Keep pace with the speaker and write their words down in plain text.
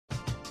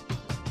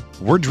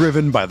We're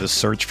driven by the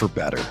search for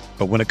better.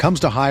 But when it comes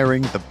to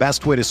hiring, the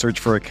best way to search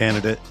for a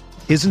candidate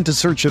isn't to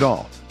search at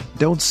all.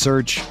 Don't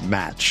search,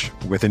 match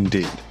with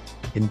Indeed.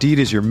 Indeed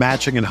is your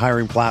matching and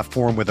hiring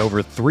platform with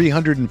over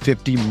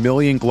 350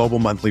 million global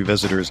monthly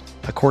visitors,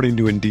 according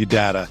to Indeed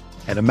data,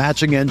 and a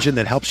matching engine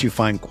that helps you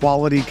find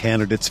quality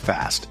candidates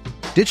fast.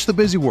 Ditch the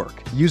busy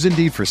work. Use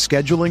Indeed for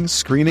scheduling,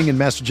 screening, and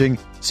messaging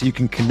so you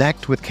can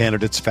connect with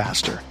candidates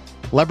faster.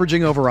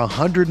 Leveraging over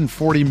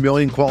 140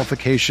 million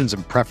qualifications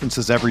and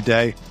preferences every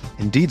day,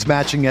 Indeed's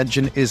matching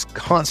engine is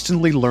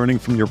constantly learning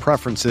from your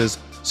preferences,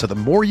 so the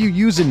more you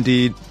use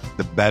Indeed,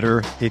 the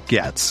better it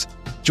gets.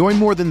 Join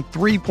more than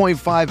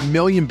 3.5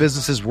 million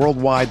businesses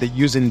worldwide that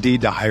use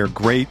Indeed to hire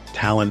great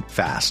talent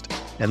fast.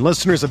 And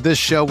listeners of this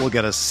show will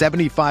get a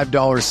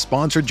 $75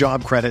 sponsored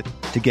job credit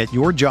to get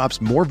your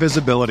jobs more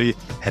visibility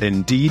at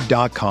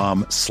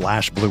Indeed.com/Blue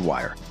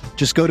Wire.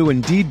 Just go to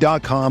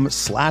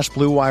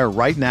Indeed.com/Blue Wire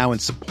right now and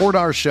support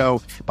our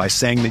show by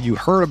saying that you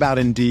heard about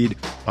Indeed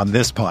on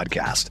this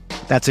podcast.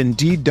 That's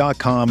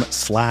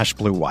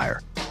Indeed.com/Blue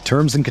Wire.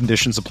 Terms and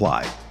conditions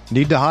apply.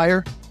 Need to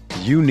hire?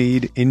 You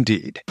need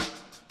Indeed.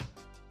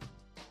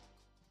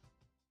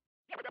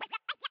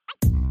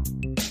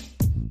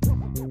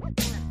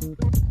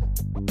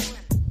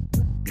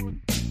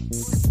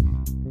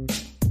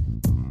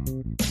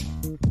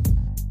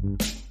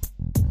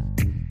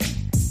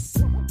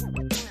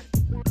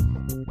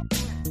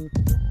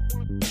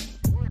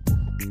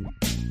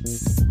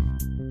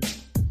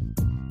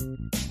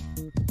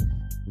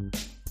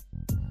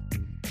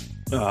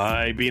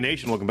 IB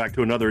Nation, welcome back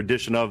to another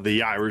edition of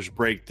the Irish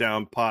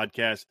Breakdown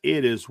Podcast.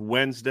 It is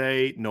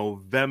Wednesday,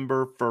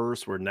 November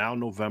 1st. We're now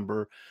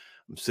November.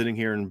 I'm sitting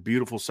here in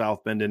beautiful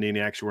South Bend, Indiana.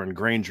 Actually, we're in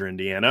Granger,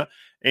 Indiana,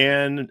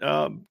 and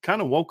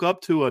kind of woke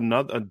up to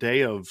a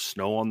day of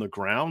snow on the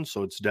ground,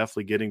 so it's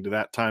definitely getting to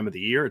that time of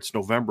the year. It's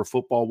November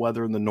football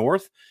weather in the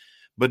north,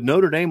 but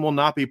Notre Dame will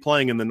not be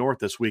playing in the north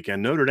this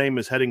weekend. Notre Dame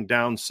is heading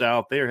down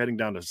south. They are heading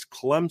down to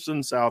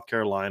Clemson, South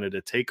Carolina,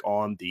 to take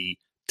on the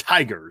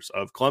Tigers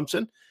of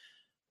Clemson.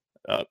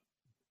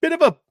 Bit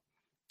of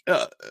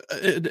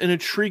an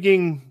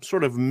intriguing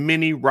sort of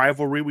mini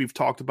rivalry we've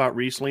talked about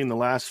recently in the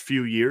last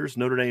few years.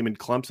 Notre Dame and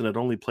Clemson had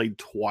only played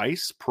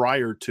twice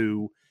prior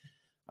to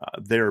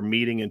their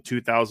meeting in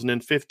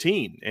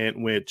 2015,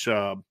 and which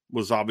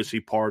was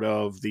obviously part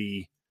of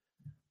the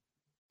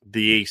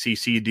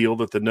ACC deal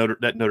that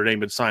Notre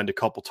Dame had signed a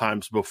couple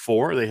times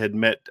before. They had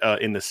met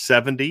in the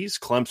 70s.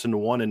 Clemson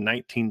won in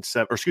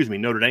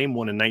Notre Dame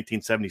won in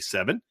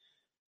 1977.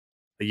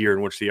 A year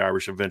in which the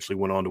Irish eventually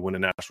went on to win a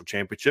national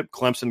championship.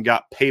 Clemson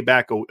got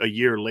payback a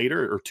year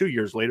later, or 2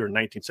 years later, in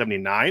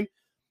 1979,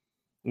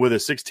 with a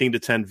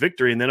 16-10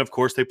 victory. And then, of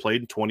course, they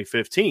played in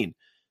 2015.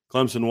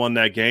 Clemson won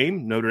that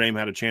game. Notre Dame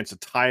had a chance to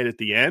tie it at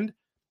the end.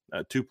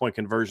 A two-point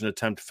conversion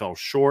attempt fell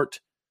short.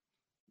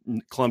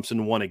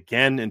 Clemson won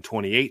again in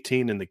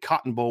 2018 in the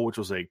Cotton Bowl, which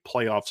was a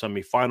playoff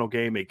semifinal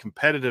game. A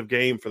competitive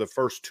game for the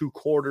first two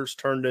quarters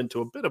turned into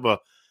a bit of a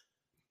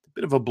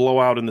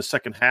blowout in the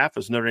second half,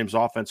 as Notre Dame's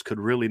offense could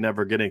really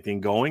never get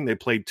anything going. They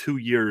played 2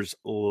 years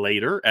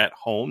later at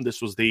home. This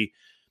was the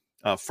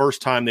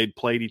first time they'd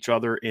played each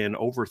other in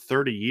over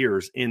 30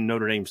 years in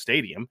Notre Dame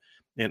Stadium,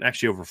 and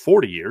actually over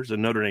 40 years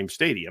in Notre Dame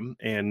Stadium.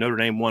 And Notre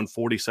Dame won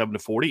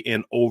 47-40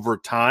 in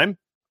overtime.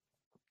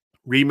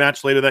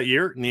 Rematch later that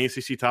year in the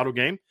ACC title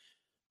game.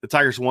 The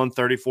Tigers won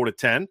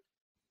 34-10.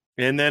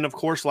 And then, of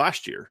course,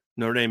 last year,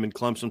 Notre Dame and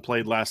Clemson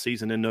played last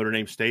season in Notre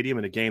Dame Stadium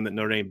in a game that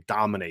Notre Dame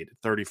dominated,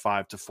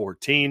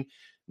 35-14. It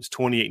was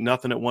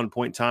 28-0 at one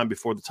point in time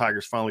before the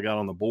Tigers finally got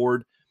on the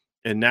board.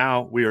 And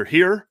now we are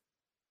here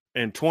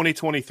in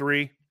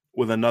 2023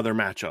 with another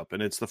matchup.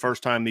 And it's the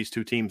first time these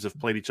two teams have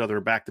played each other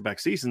in back-to-back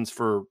seasons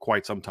for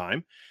quite some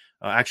time.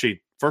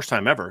 Actually, first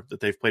time ever that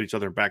they've played each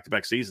other in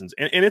back-to-back seasons.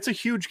 And it's a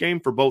huge game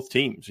for both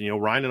teams. You know,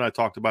 Ryan and I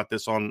talked about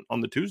this on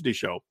the Tuesday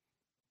show,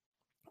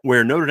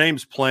 where Notre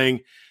Dame's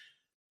playing –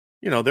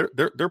 you know,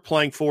 they're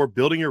playing for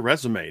building your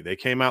resume. They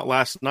came out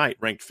last night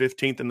ranked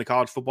 15th in the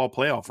college football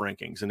playoff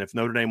rankings. And if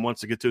Notre Dame wants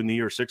to get to a New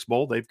Year's Six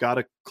Bowl, they've got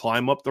to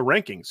climb up the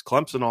rankings.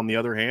 Clemson, on the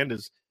other hand,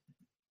 is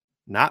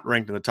not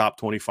ranked in the top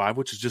 25,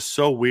 which is just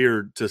so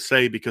weird to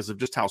say because of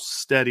just how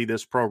steady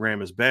this program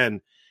has been,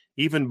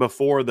 even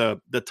before the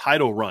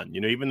title run.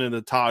 You know, even in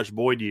the Taj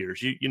Boyd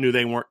years, you knew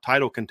they weren't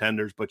title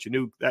contenders, but you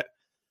knew that,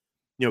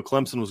 you know,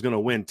 Clemson was going to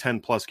win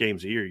 10-plus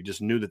games a year. You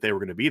just knew that they were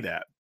going to be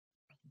that.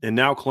 And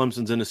now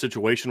Clemson's in a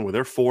situation where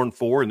they're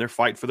 4-4 and they're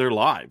fighting for their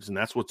lives. And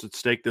that's what's at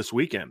stake this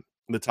weekend.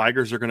 The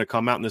Tigers are going to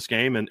come out in this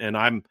game. And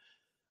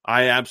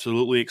I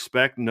absolutely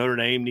expect Notre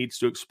Dame needs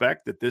to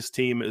expect that this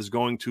team is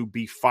going to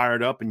be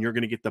fired up and you're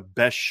going to get the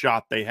best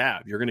shot they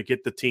have. You're going to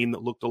get the team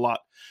that looked a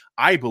lot.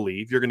 I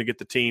believe you're going to get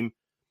the team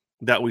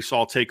that we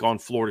saw take on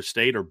Florida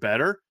State or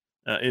better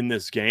in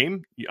this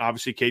game.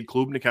 Obviously, Cade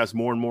Klubnik has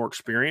more and more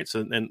experience.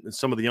 And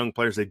some of the young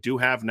players they do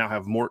have now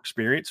have more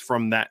experience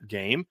from that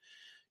game.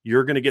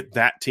 You're going to get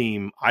that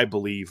team, I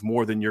believe,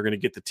 more than you're going to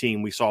get the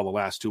team we saw the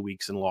last 2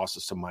 weeks in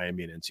losses to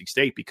Miami and NC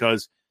State,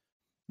 because,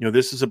 you know,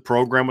 this is a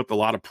program with a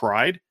lot of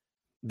pride.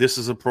 this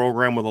is a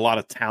program with a lot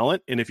of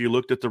talent. And if you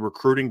looked at the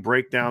recruiting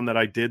breakdown that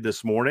I did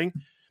this morning,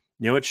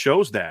 it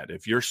shows that.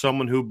 If you're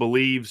someone who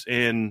believes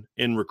in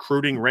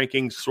recruiting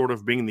rankings sort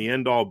of being the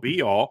end-all,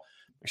 be-all,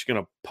 I'm just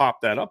going to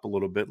pop that up a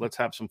little bit. Let's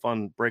have some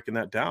fun breaking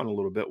that down a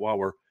little bit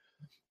while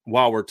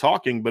we're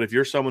talking. But if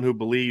you're someone who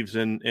believes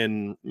in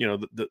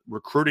the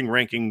recruiting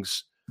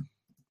rankings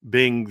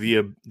being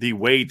the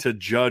way to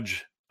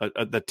judge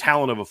the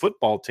talent of a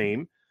football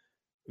team,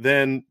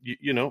 then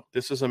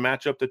this is a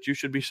matchup that you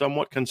should be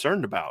somewhat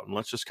concerned about. And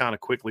let's just kind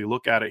of quickly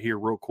look at it here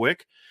real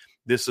quick.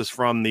 This is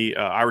from the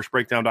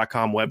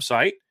irishbreakdown.com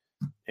website.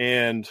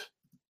 And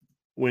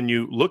when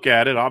you look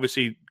at it,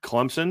 obviously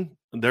Clemson,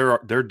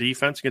 their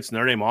defense against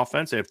Notre Dame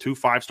offense, they have 2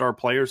 5-star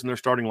players in their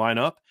starting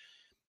lineup.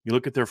 You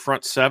look at their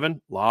front 7,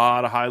 a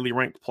lot of highly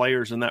ranked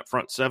players in that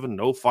front 7,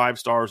 no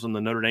 5-stars on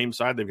the Notre Dame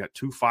side. They've got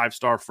 2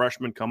 5-star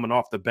freshmen coming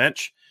off the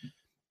bench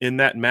in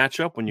that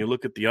matchup. When you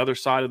look at the other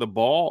side of the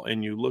ball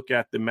and you look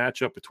at the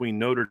matchup between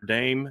Notre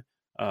Dame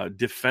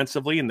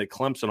defensively and the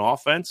Clemson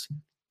offense,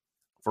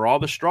 for all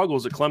the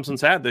struggles that Clemson's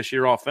had this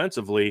year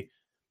offensively,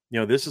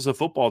 this is a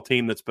football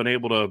team that's been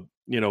able to,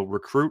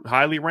 recruit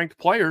highly ranked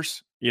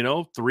players,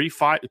 3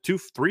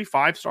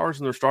 5-stars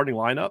in their starting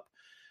lineup,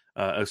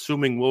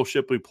 assuming Will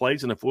Shipley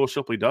plays. And if Will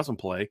Shipley doesn't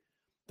play,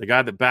 the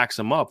guy that backs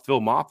him up,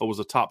 Phil Maffa, was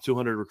a top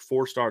 200,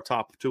 4-star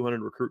top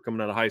 200 recruit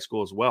coming out of high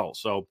school as well.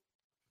 So,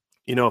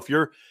 if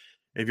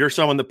you're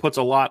someone that puts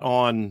a lot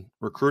on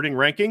recruiting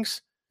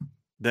rankings,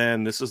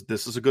 then this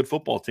is a good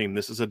football team.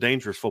 This is a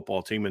dangerous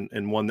football team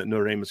and one that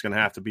Notre Dame is going to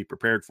have to be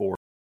prepared for.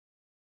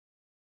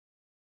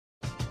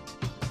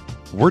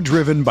 We're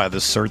driven by the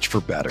search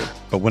for better.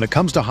 But when it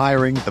comes to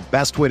hiring, the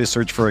best way to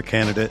search for a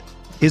candidate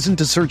isn't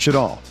to search at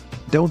all.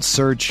 Don't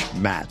search,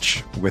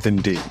 match with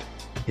Indeed.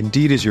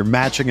 Indeed is your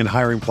matching and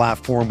hiring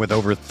platform with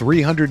over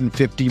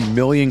 350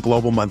 million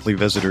global monthly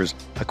visitors,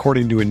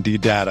 according to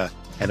Indeed data,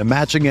 and a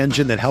matching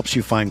engine that helps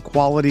you find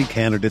quality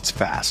candidates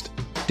fast.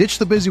 Ditch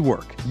the busy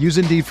work. Use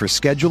Indeed for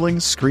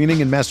scheduling,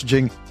 screening, and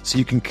messaging so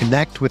you can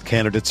connect with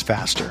candidates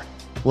faster.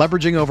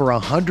 Leveraging over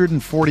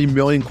 140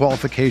 million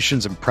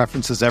qualifications and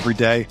preferences every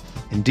day,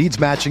 Indeed's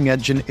matching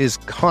engine is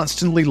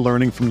constantly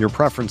learning from your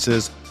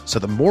preferences, so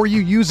the more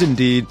you use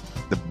Indeed,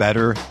 the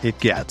better it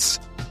gets.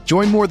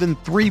 Join more than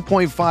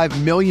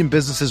 3.5 million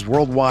businesses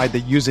worldwide that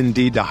use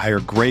Indeed to hire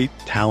great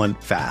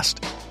talent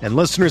fast. And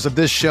listeners of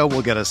this show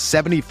will get a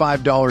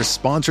 $75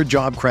 sponsored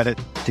job credit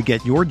to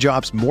get your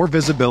jobs more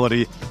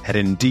visibility at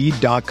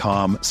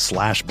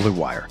Indeed.com/Blue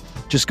Wire.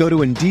 Just go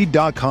to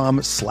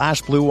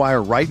Indeed.com/Blue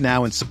Wire right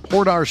now and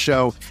support our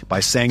show by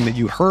saying that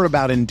you heard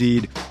about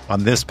Indeed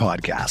on this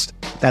podcast.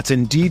 That's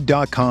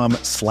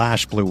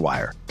Indeed.com/Blue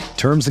Wire.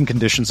 Terms and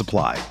conditions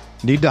apply.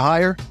 Need to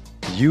hire?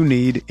 You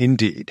need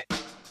Indeed.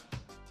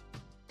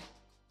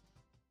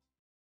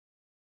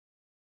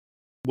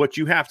 What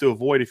you have to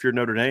avoid if you're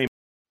Notre Dame,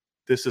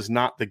 this is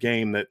not the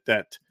game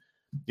that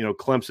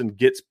Clemson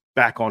gets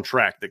back on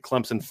track, that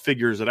Clemson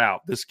figures it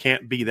out. This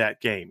can't be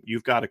that game.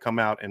 You've got to come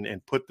out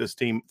and put this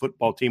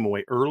football team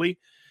away early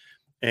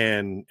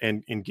and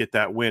get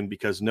that win,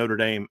 because Notre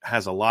Dame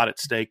has a lot at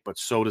stake, but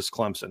so does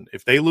Clemson.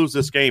 If they lose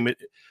this game,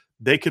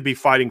 they could be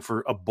fighting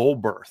for a bowl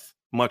berth,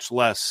 much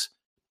less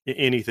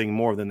anything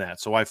more than that.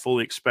 So I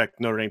fully expect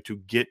Notre Dame to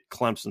get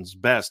Clemson's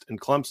best,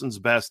 and Clemson's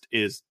best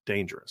is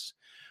dangerous.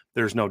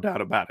 There's no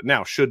doubt about it.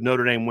 Now, should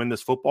Notre Dame win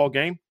this football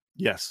game?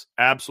 Yes,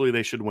 absolutely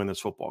they should win this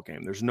football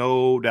game. There's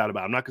no doubt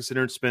about it. I'm not going to sit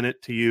here and spin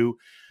it to you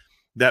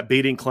that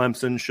beating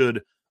Clemson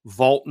should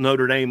vault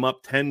Notre Dame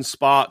up 10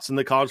 spots in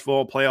the college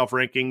football playoff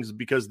rankings,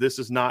 because this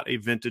is not a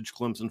vintage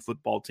Clemson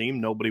football team.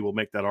 Nobody will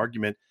make that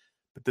argument.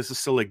 But this is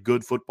still a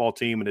good football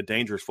team and a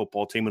dangerous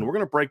football team. And we're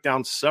going to break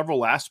down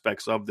several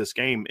aspects of this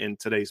game in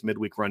today's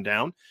midweek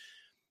rundown.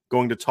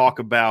 Going to talk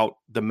about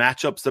the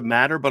matchups that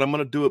matter, but I'm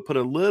going to put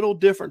a little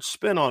different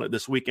spin on it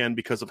this weekend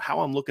because of how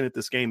I'm looking at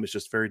this game is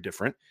just very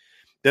different.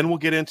 Then we'll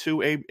get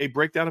into a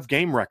breakdown of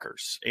game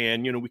records.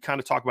 And, we kind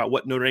of talk about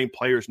what Notre Dame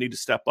players need to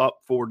step up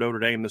for Notre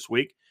Dame this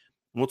week.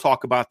 And we'll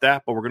talk about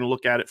that, but we're going to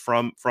look at it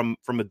from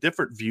a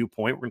different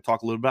viewpoint. We're going to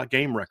talk a little about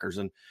game records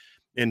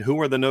and who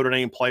are the Notre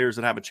Dame players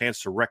that have a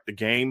chance to wreck the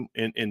game.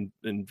 And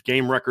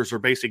game records are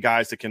basically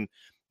guys that can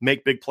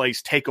make big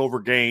plays, take over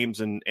games,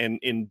 and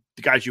the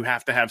guys you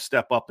have to have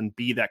step up and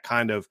be that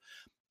kind of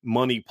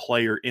money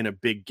player in a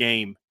big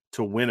game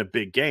to win a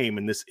big game.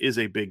 And this is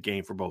a big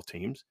game for both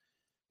teams.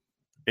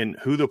 And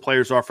who the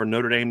players are for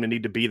Notre Dame to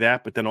need to be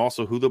that, but then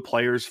also who the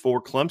players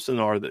for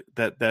Clemson are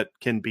that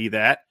can be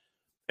that,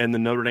 and the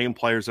Notre Dame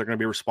players are going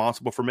to be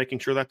responsible for making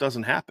sure that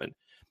doesn't happen. And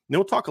then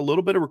we'll talk a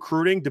little bit of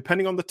recruiting,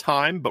 depending on the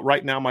time, but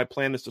right now my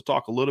plan is to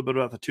talk a little bit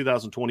about the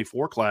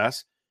 2024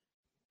 class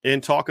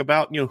and talk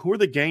about, who are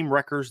the game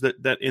wreckers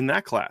that in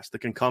that class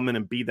that can come in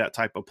and be that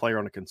type of player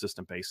on a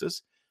consistent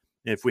basis,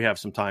 if we have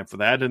some time for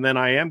that. And then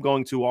I am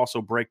going to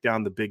also break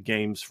down the big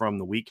games from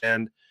the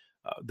weekend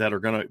that are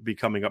going to be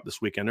coming up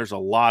this weekend. There's a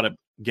lot of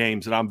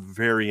games that I'm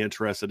very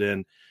interested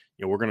in.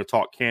 We're going to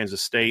talk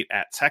Kansas State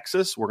at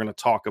Texas. We're going to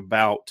talk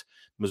about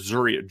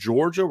Missouri at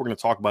Georgia. We're going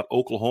to talk about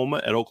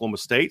Oklahoma at Oklahoma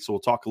State. So we'll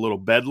talk a little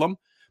Bedlam.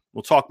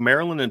 We'll talk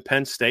Maryland and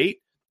Penn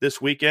State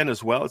this weekend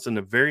as well. It's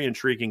a very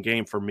intriguing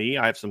game for me.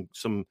 I have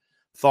some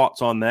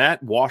thoughts on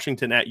that.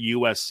 Washington at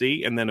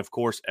USC, and then, of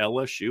course,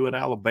 LSU at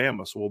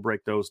Alabama. So we'll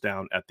break those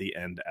down at the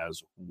end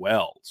as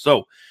well.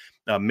 So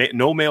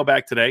no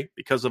mailbag today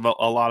because of a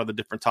lot of the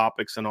different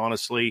topics. And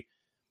honestly,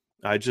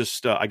 I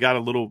got a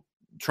little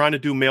trying to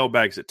do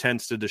mailbags. It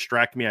tends to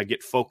distract me. I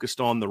get focused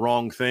on the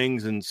wrong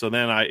things. And so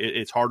then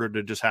it's harder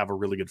to just have a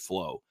really good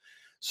flow.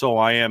 So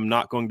I am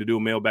not going to do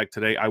a mailbag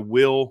today. I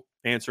will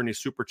answer any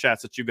super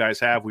chats that you guys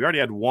have. We already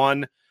had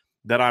one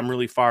that I'm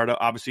really fired up.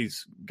 Obviously,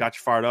 he's got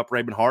you fired up.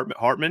 Raymond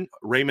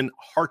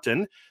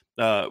Harton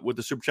with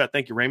the super chat.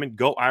 Thank you, Raymond.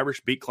 Go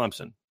Irish, beat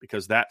Clemson,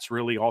 because that's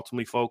really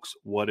ultimately, folks,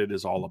 what it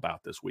is all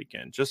about this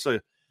weekend. Just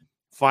a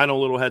final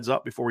little heads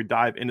up before we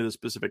dive into the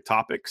specific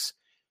topics.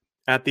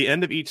 At the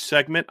end of each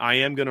segment, I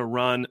am going to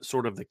run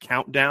sort of the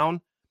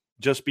countdown,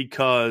 just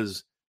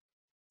because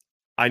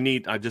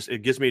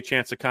it gives me a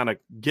chance to kind of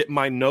get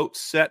my notes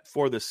set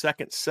for the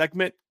second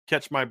segment,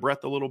 catch my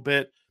breath a little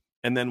bit,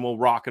 and then we'll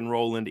rock and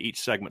roll into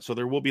each segment. So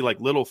there will be like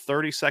little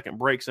 30-second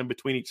breaks in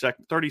between each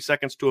segment, 30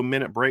 seconds to a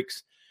minute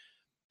breaks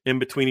in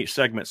between each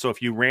segment. So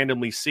if you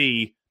randomly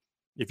see,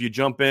 if you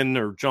jump in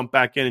or jump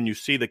back in and you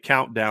see the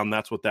countdown,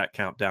 that's what that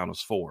countdown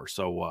is for.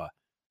 So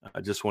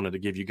I just wanted to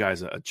give you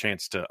guys a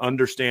chance to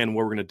understand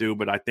what we're going to do,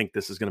 but I think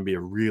this is going to be a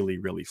really,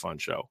 really fun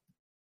show.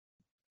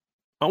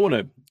 I want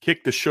to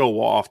kick the show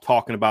off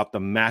talking about the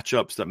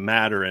matchups that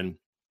matter, and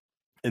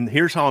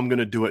here's how I'm going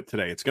to do it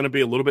today. It's going to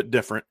be a little bit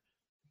different.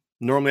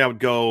 Normally, I would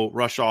go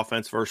rush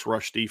offense versus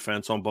rush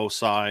defense on both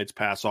sides,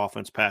 pass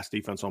offense, pass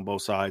defense on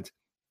both sides.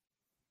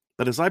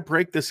 But as I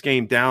break this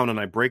game down and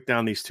I break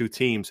down these two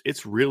teams,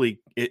 it's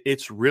really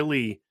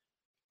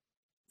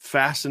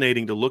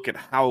fascinating to look at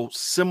how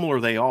similar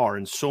they are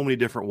in so many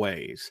different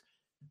ways.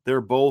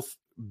 They're both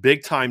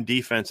big-time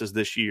defenses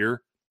this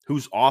year,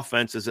 whose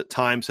offenses at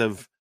times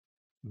have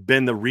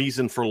been the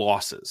reason for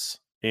losses,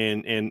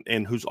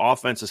 and whose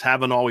offenses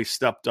haven't always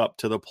stepped up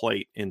to the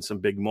plate in some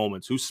big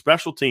moments, whose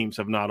special teams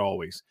have not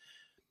always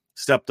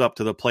stepped up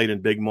to the plate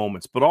in big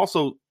moments, but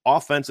also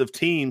offensive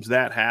teams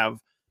that have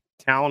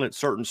talent at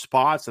certain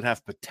spots, that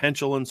have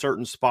potential in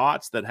certain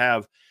spots, that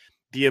have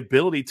the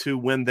ability to,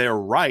 when they're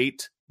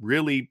right,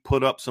 really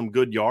put up some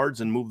good yards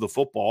and move the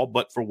football,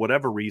 but for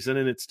whatever reason,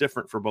 and it's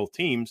different for both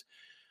teams,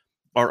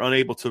 are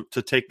unable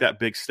to take that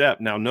big step.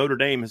 Now, Notre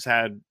Dame has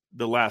had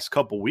the last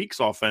couple weeks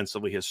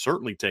offensively, has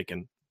certainly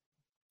taken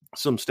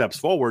some steps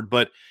forward,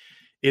 but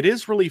it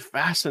is really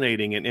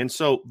fascinating. And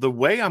so the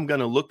way I'm going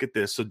to look at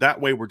this, so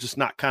that way we're just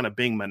not kind of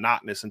being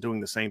monotonous and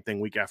doing the same thing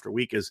week after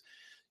week, is,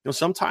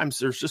 sometimes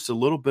there's just a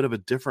little bit of a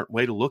different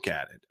way to look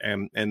at it.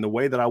 And the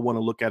way that I want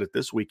to look at it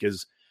this week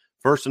is,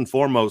 first and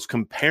foremost,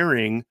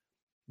 comparing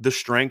the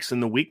strengths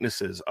and the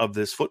weaknesses of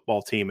this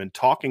football team and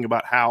talking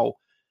about how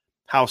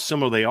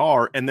similar they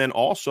are. And then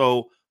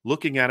also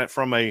looking at it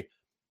from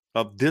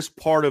this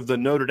part of the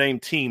Notre Dame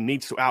team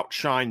needs to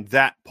outshine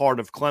that part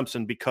of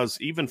Clemson, because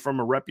even from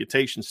a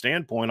reputation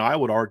standpoint, I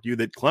would argue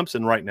that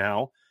Clemson right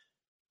now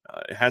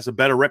has a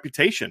better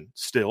reputation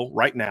still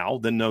right now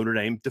than Notre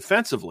Dame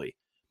defensively.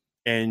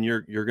 And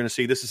you're going to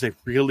see this is a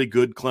really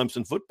good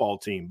Clemson football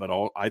team, but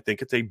I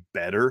think it's a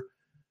better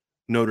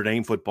Notre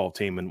Dame football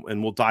team.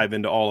 And we'll dive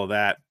into all of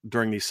that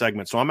during these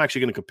segments. So I'm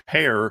actually going to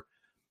compare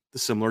the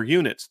similar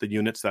units, the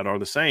units that are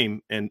the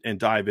same, and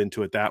dive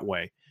into it that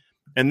way.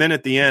 And then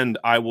at the end,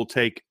 I will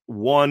take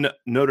one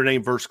Notre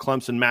Dame versus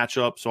Clemson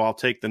matchup. So I'll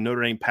take the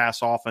Notre Dame pass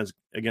offense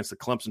against the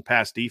Clemson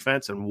pass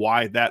defense and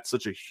why that's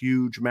such a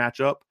huge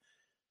matchup.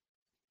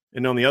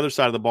 And on the other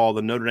side of the ball,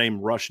 the Notre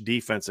Dame rush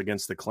defense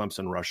against the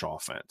Clemson rush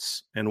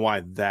offense and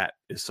why that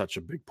is such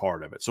a big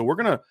part of it. So we're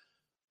going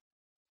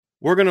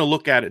to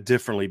look at it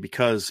differently,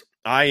 because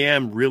I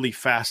am really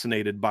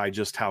fascinated by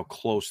just how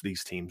close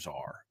these teams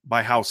are,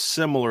 by how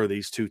similar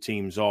these two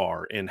teams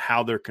are and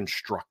how they're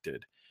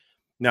constructed.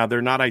 Now,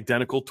 they're not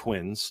identical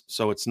twins,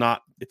 so it's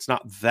not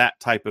that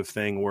type of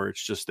thing where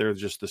they're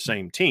just the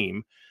same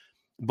team,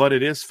 but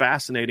it is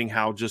fascinating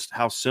how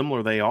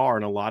similar they are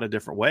in a lot of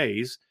different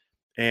ways.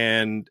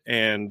 And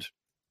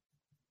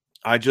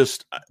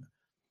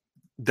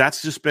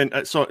that's just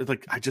been so,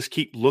 like, I just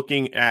keep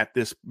looking at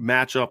this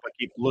matchup. I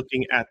keep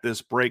looking at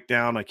this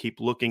breakdown. I keep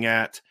looking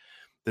at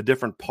the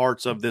different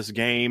parts of this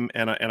game.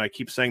 And I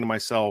keep saying to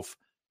myself,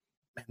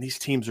 man, these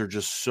teams are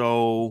just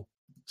so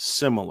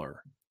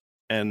similar.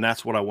 And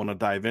that's what I want to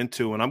dive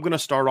into. And I'm going to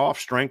start off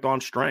strength on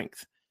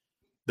strength,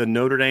 the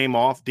Notre Dame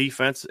off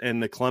defense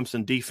and the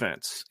Clemson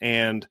defense.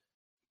 And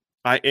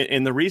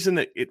the reason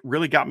that it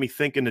really got me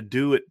thinking to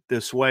do it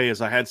this way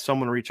is I had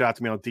someone reach out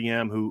to me on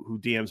DM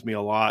who DMs me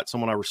a lot,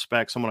 someone I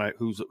respect, someone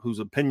whose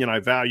opinion I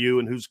value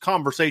and whose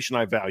conversation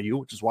I value,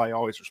 which is why I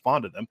always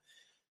respond to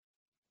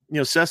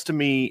them. Says to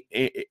me,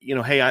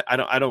 hey,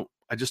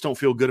 I just don't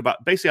feel good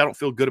about. Basically, I don't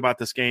feel good about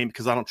this game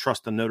because I don't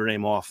trust the Notre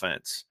Dame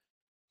offense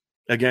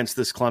against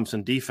this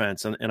Clemson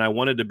defense. And I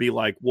wanted to be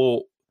like,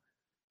 well,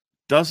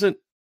 isn't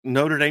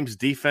Notre Dame's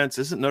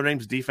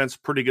defense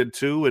pretty good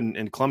too?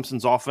 And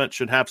Clemson's offense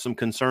should have some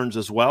concerns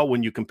as well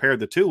when you compare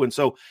the two. And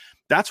so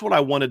that's what I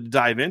wanted to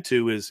dive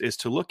into is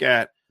to look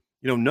at,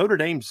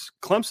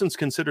 Clemson's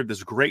considered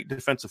this great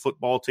defensive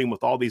football team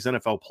with all these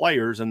NFL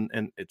players, and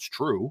it's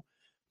true.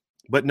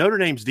 But Notre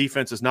Dame's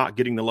defense is not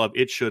getting the love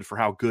it should for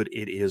how good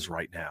it is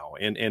right now.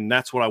 And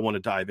that's what I want to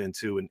dive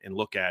into and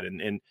look at.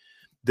 And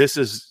this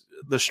is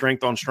the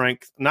strength on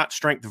strength, not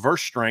strength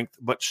versus strength,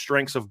 but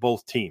strengths of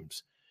both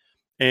teams.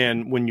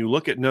 And when you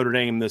look at Notre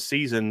Dame this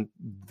season,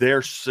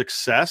 their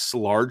success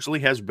largely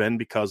has been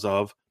because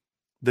of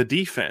the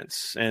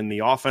defense, and the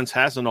offense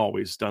hasn't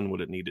always done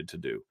what it needed to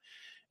do.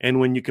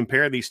 And when you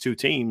compare these two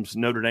teams,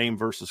 Notre Dame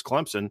versus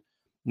Clemson,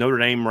 Notre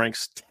Dame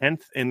ranks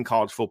 10th in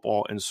college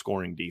football in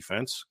scoring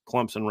defense.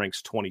 Clemson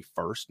ranks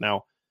 21st.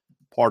 Now,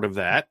 part of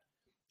that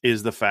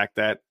is the fact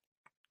that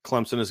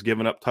Clemson has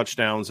given up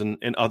touchdowns in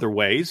other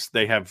ways.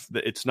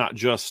 It's not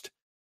just,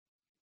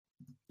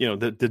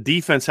 the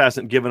defense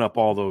hasn't given up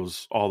all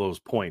those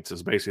points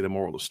is basically the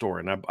moral of the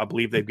story. And I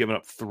believe they've given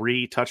up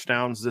 3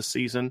 touchdowns this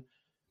season.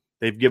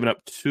 They've given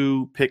up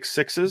 2 pick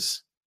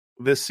sixes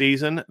this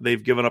season.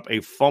 They've given up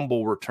a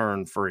fumble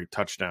return for a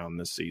touchdown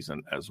this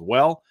season as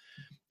well.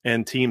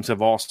 And teams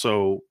have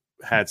also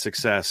had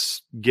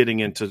success getting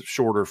into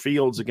shorter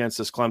fields against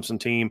this Clemson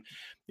team.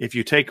 If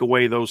you take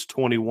away those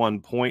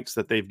 21 points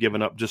that they've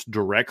given up just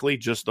directly,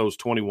 just those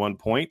 21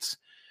 points,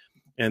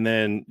 and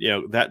then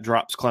that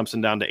drops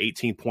Clemson down to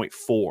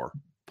 18.4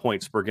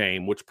 points per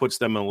game, which puts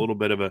them in a little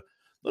bit of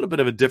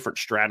a different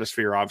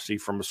stratosphere, obviously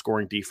from a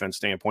scoring defense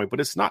standpoint. But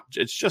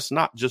it's just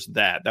not just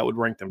that. That would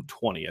rank them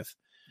 20th.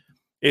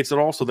 It's that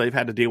also they've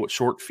had to deal with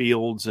short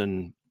fields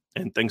and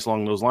things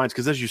along those lines.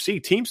 Because as you see,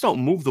 teams don't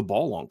move the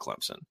ball on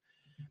Clemson.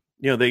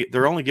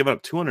 They're only giving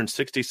up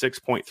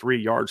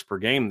 266.3 yards per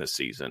game this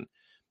season.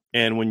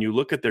 And when you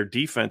look at their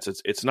defense,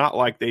 it's not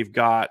like they've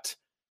got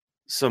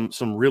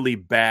some really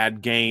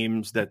bad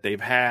games that they've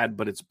had,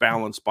 but it's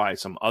balanced by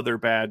some other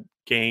bad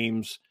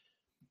games.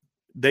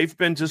 They've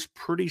been just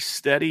pretty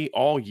steady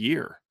all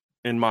year,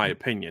 in my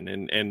opinion.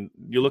 And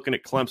you're looking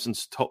at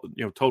Clemson's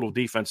total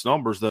defense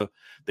numbers.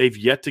 They've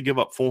yet to give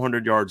up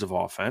 400 yards of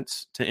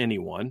offense to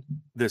anyone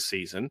this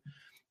season.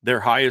 Their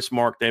highest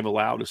mark they've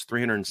allowed is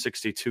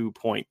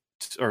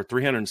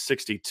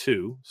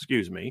 362,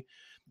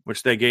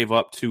 which they gave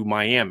up to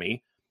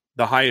Miami.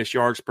 The highest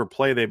yards per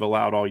play they've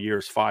allowed all year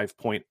is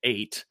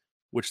 5.8,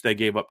 which they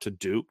gave up to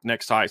Duke.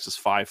 Next highest is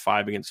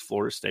 5.5 against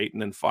Florida State,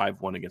 and then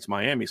 5.1 against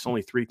Miami. So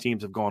only 3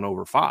 teams have gone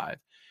over 5.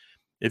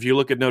 If you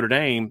look at Notre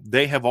Dame,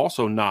 they have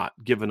also not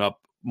given up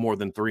more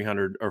than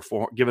 300 or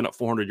given up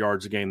 400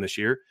 yards a game this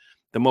year.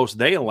 The most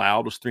they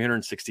allowed was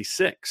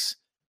 366,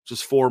 which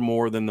is 4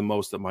 more than the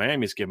most that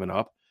Miami's given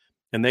up.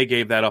 And they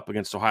gave that up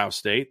against Ohio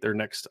State. Their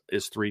next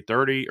is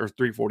 330, or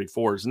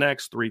 344 is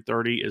next,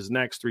 330 is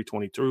next,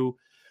 322.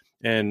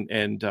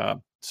 And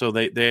so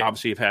they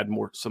obviously have had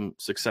some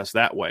success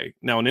that way.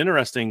 Now, an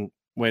interesting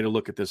way to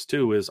look at this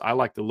too is I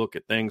like to look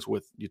at things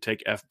you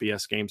take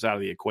FBS games out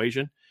of the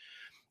equation.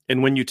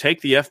 And when you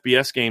take the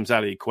FBS games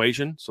out of the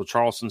equation, so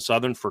Charleston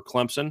Southern for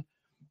Clemson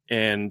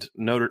and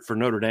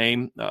Notre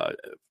Dame,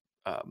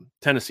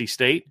 Tennessee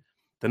State,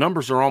 the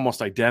numbers are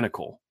almost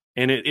identical.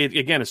 And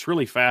again, it's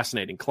really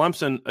fascinating.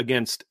 Clemson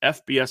against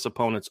FBS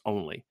opponents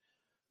only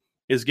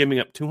is giving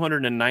up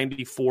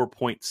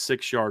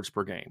 294.6 yards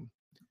per game.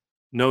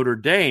 Notre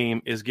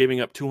Dame is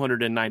giving up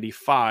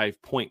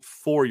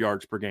 295.4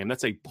 yards per game.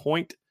 That's a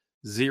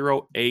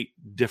 0.08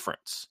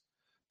 difference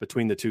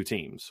between the two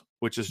teams,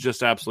 which is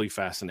just absolutely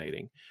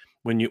fascinating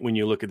when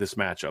you look at this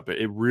matchup.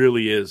 It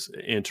really is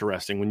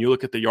interesting when you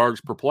look at the yards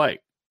per play.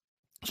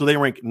 So they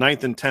rank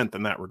 9th and 10th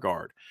in that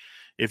regard.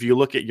 If you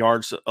look at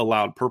yards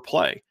allowed per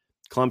play,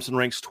 Clemson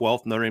ranks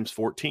 12th, Notre Dame's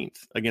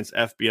 14th. Against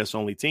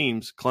FBS-only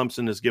teams,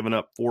 Clemson has given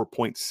up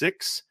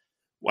 4.6.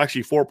 Well,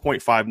 actually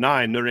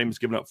 4.59. Notre Dame has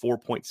given up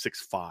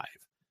 4.65.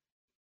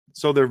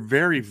 So they're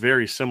very,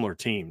 very similar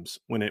teams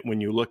when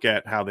you look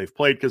at how they've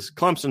played, because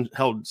Clemson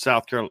held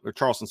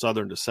Charleston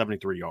Southern to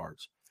 73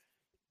 yards.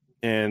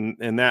 And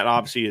that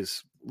obviously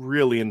has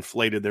really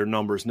inflated their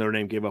numbers. Notre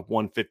Dame gave up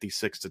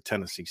 156 to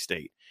Tennessee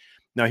State.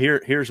 Now,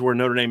 here's where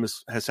Notre Dame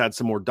has had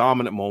some more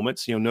dominant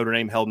moments. Notre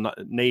Dame held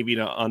Navy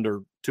to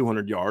under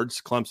 200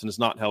 yards. Clemson has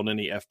not held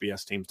any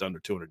FBS teams to under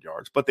 200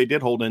 yards, but they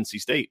did hold NC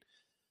State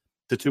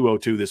to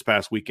 202 this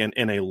past weekend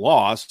in a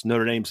loss.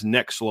 Notre Dame's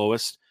next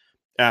slowest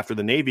after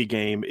the Navy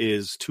game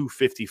is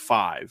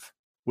 255,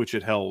 which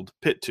it held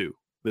Pitt to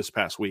this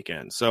past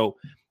weekend. So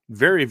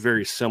very,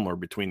 very similar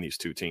between these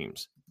two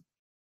teams.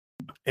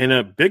 And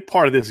a big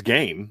part of this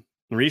game,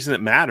 the reason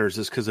it matters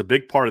is because a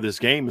big part of this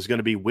game is going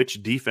to be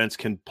which defense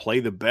can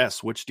play the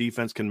best, which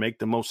defense can make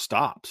the most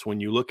stops. When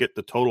you look at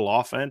the total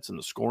offense and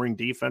the scoring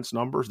defense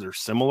numbers, they're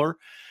similar.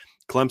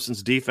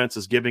 Clemson's defense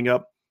is giving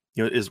up,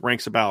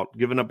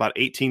 giving up about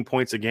 18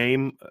 points a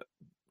game,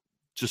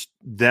 just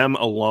them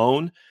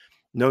alone.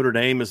 Notre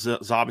Dame is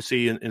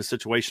obviously in a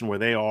situation where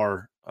they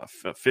are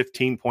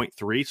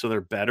 15.3, so they're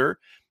better.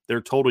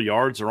 Their total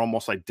yards are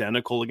almost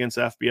identical against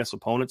FBS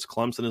opponents.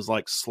 Clemson is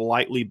like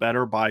slightly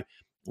better by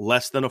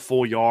less than a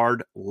full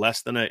yard,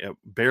 less than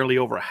barely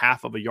over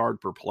half of a yard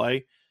per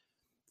play.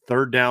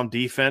 Third down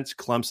defense,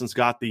 Clemson's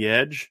got the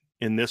edge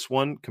in this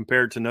one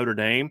compared to Notre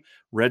Dame.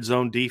 Red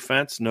zone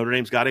defense, Notre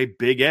Dame's got a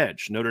big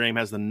edge. Notre Dame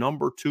has the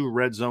number 2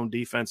 red zone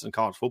defense in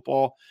college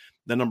football,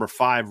 the number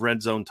 5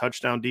 red zone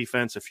touchdown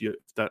defense. If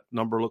that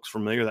number looks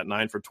familiar, that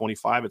 9 for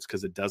 25, it's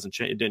because it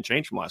didn't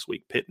change from last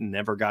week. Pitt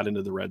never got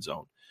into the red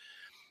zone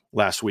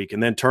last week.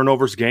 And then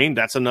turnovers gained,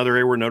 that's another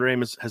area where Notre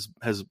Dame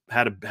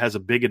has a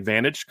big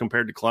advantage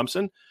compared to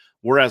Clemson,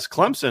 whereas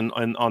Clemson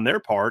on their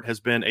part has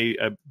been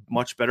a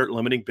much better at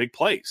limiting big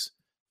plays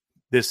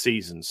this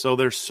season. So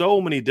there's so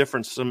many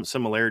different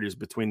similarities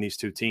between these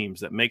two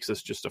teams that makes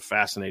this just a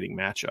fascinating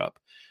matchup.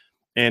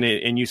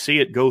 And you see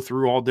it go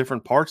through all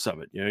different parts of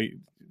it. You know,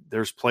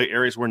 there's play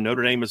areas where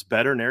Notre Dame is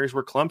better and areas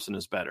where Clemson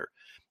is better.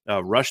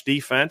 Rush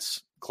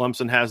defense,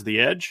 Clemson has the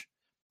edge.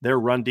 Their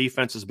run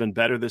defense has been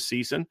better this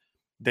season.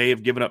 They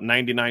have given up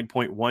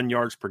 99.1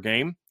 yards per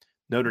game.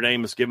 Notre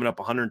Dame has given up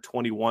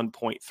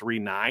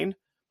 121.39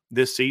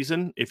 this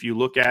season. If you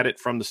look at it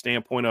from the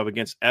standpoint of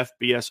against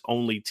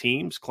FBS-only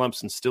teams,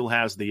 Clemson still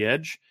has the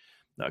edge.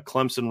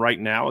 Clemson right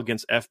now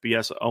against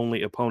only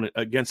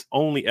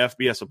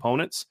FBS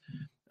opponents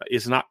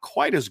is not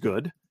quite as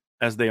good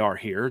as they are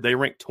here. They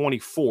rank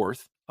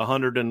 24th,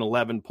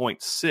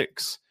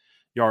 111.6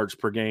 yards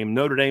per game.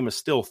 Notre Dame is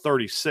still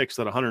 36th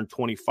at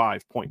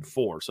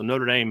 125.4. So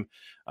Notre Dame,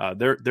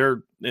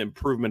 their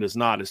improvement is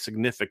not as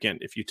significant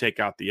if you take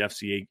out the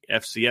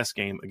FCS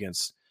game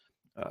against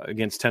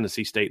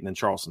Tennessee State and then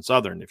Charleston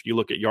Southern. If you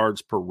look at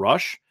yards per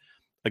rush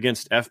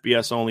against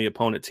FBS-only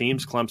opponent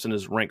teams, Clemson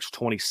is ranked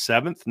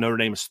 27th. Notre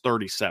Dame is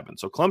 37th.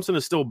 So Clemson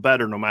is still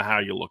better no matter how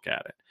you look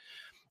at it.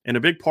 And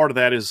a big part of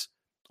that is,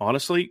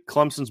 honestly,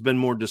 Clemson's been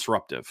more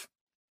disruptive.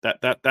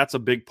 That's a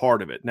big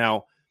part of it.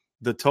 Now,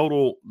 the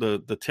total,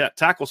 the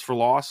tackles for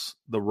loss,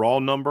 the raw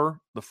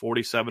number, the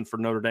 47 for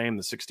Notre Dame,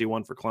 the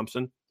 61 for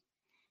Clemson,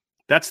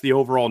 that's the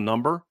overall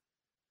number.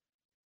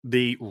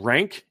 The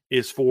rank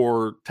is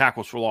for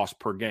tackles for loss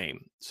per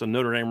game. So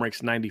Notre Dame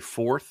ranks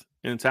 94th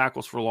in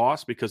tackles for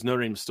loss because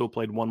Notre Dame still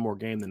played one more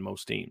game than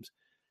most teams.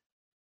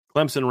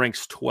 Clemson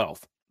ranks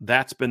 12th.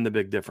 That's been the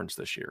big difference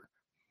this year.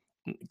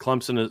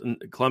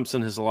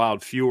 Clemson has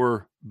allowed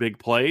fewer big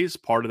plays.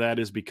 Part of that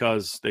is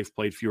because they've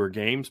played fewer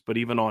games, but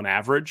even on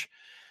average,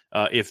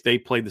 if they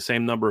played the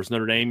same number as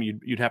Notre Dame,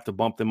 you'd have to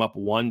bump them up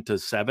 1 to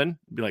 7.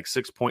 It'd be like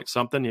 6 point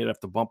something. You'd have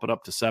to bump it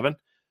up to 7.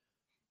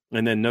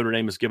 And then Notre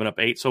Dame has given up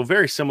 8. So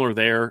very similar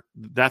there.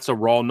 That's a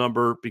raw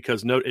number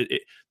because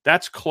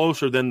that's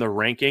closer than the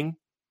ranking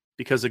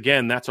because,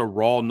 again, that's a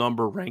raw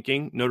number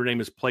ranking. Notre Dame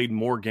has played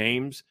more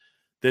games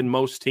than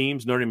most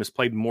teams. Notre Dame has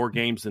played more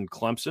games than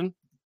Clemson.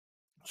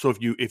 So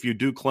if you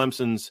do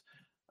Clemson's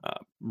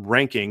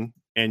ranking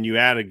and you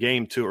add a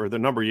game to, or the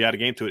number you add a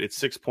game to it, it's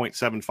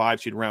 6.75.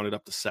 So you'd round it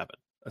up to 7,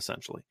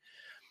 essentially.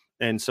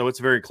 And so it's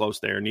very close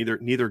there.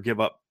 Neither give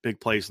up big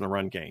plays in the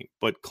run game,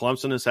 but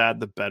Clemson has had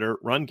the better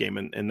run game,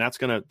 and that's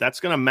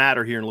gonna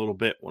matter here in a little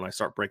bit when I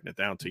start breaking it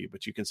down to you.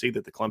 But you can see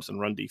that the Clemson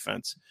run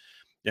defense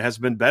has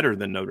been better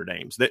than Notre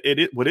Dame's.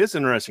 What is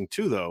interesting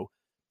too, though,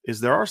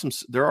 is there are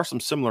some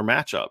similar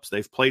matchups.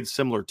 They've played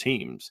similar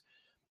teams,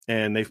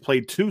 and they've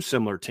played 2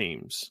 similar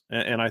teams.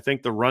 And I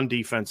think the run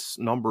defense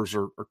numbers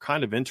are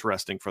kind of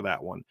interesting for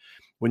that one.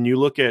 When you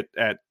look at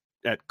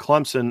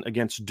Clemson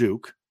against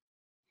Duke.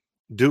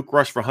 Duke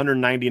rushed for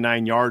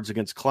 199 yards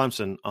against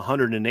Clemson,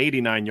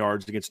 189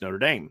 yards against Notre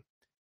Dame,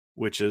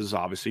 which is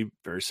obviously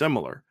very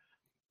similar.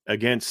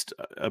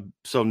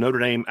 So Notre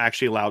Dame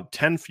actually allowed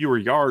 10 fewer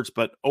yards,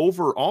 but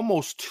over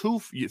almost 2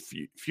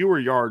 fewer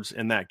yards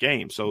in that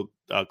game. So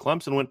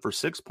Clemson went for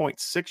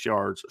 6.6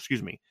 yards.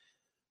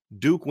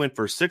 Duke went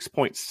for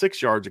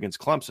 6.6 yards against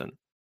Clemson.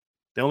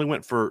 They only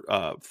went for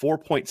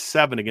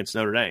 4.7 against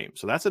Notre Dame.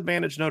 So that's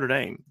advantage Notre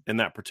Dame in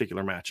that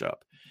particular matchup.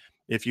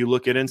 If you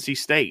look at NC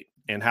State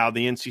and how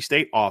the NC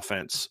State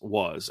offense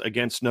was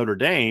against Notre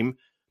Dame,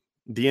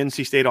 the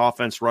NC State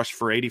offense rushed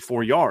for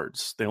 84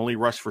 yards. They only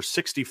rushed for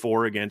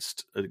 64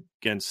 against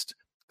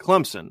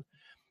Clemson.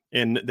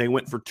 And they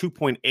went for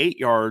 2.8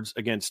 yards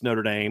against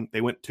Notre Dame.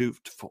 They went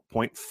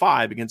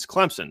 2.5 against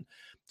Clemson.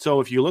 So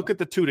if you look at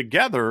the two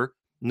together,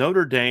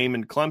 Notre Dame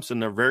and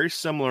Clemson are very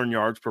similar in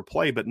yards per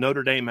play, but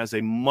Notre Dame has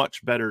a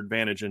much better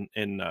advantage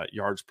in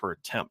yards per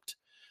attempt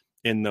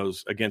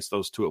against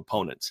those two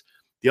opponents.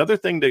 The other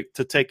thing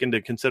to take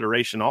into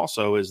consideration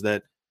also is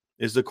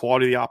the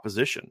quality of the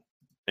opposition.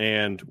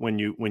 And when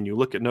you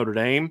look at Notre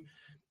Dame,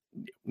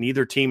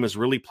 neither team has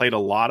really played a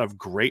lot of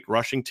great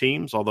rushing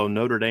teams, although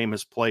Notre Dame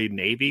has played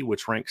Navy,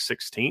 which ranks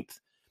 16th.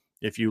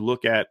 If you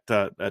look at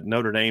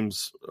Notre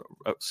Dame's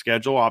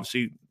schedule,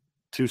 obviously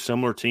 2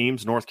 similar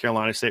teams. North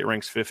Carolina State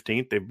ranks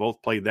 15th. They've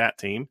both played that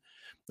team.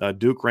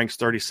 Duke ranks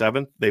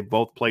 37th. They've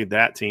both played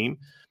that team.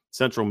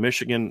 Central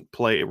Michigan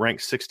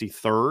ranks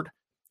 63rd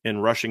in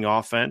rushing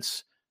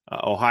offense.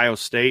 Ohio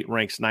State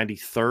ranks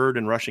 93rd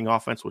in rushing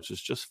offense, which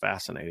is just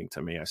fascinating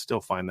to me. I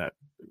still find that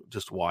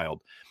just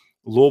wild.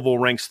 Louisville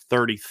ranks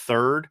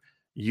 33rd.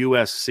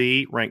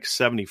 USC ranks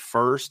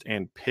 71st,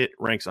 and Pitt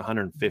ranks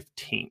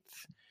 115th.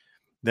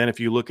 Then if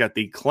you look at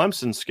the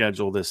Clemson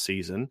schedule this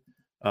season,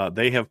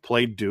 they have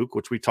played Duke,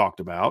 which we talked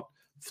about.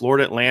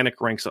 Florida Atlantic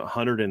ranks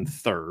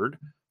 103rd.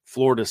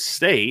 Florida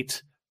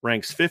State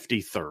ranks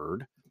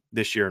 53rd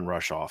this year in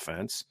rush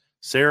offense.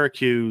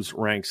 Syracuse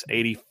ranks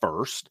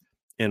 81st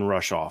in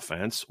rush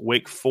offense.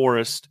 Wake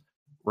Forest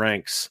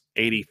ranks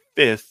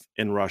 85th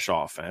in rush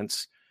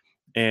offense.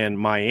 And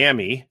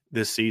Miami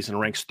this season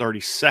ranks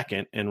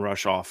 32nd in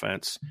rush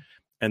offense.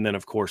 And then,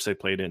 of course, they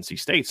played NC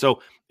State.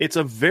 So it's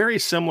a very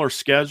similar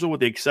schedule with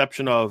the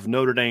exception of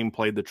Notre Dame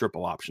played the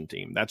triple option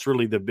team. That's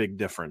really the big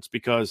difference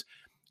because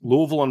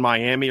Louisville and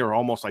Miami are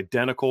almost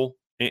identical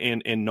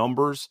in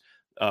numbers.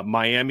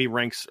 Miami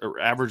ranks or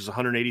averages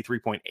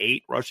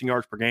 183.8 rushing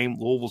yards per game.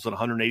 Louisville's at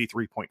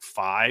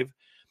 183.5.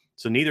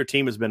 So neither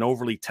team has been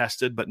overly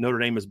tested, but Notre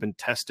Dame has been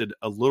tested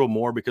a little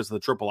more because of the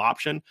triple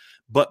option.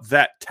 But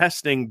that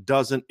testing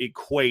doesn't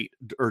equate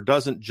or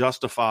doesn't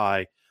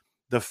justify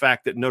the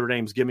fact that Notre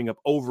Dame's giving up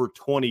over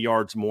 20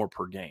 yards more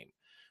per game.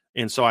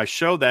 And so I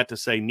show that to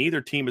say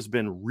neither team has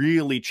been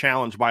really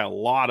challenged by a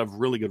lot of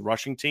really good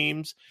rushing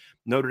teams.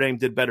 Notre Dame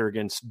did better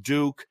against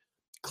Duke.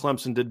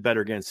 Clemson did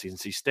better against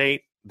NC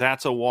State.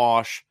 That's a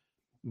wash.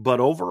 But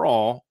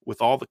overall,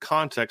 with all the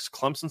context,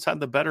 Clemson's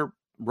had the better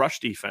rush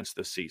defense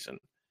this season.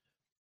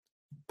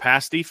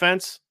 Pass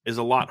defense is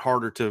a lot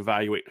harder to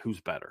evaluate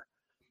who's better.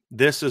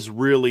 This is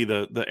really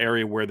the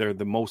area where they're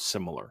the most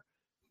similar.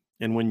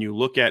 And when you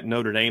look at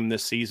Notre Dame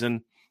this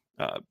season,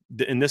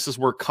 and this is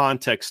where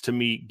context to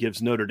me gives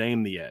Notre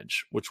Dame the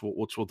edge, which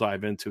we'll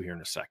dive into here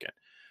in a second.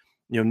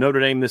 Notre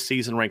Dame this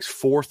season ranks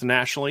 4th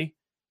nationally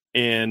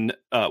in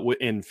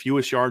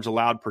fewest yards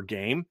allowed per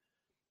game.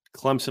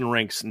 Clemson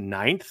ranks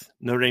 9th.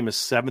 Notre Dame is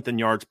 7th in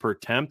yards per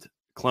attempt.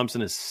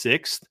 Clemson is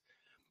 6th.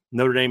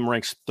 Notre Dame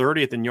ranks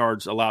 30th in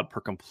yards allowed per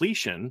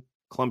completion.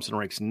 Clemson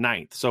ranks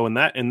 9th. So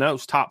in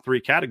those top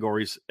 3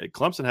 categories,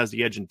 Clemson has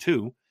the edge in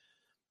 2.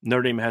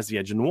 Notre Dame has the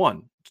edge in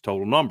 1.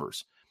 Total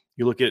numbers.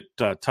 You look at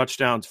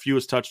touchdowns,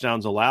 fewest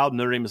touchdowns allowed.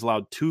 Notre Dame has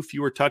allowed 2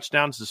 fewer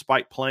touchdowns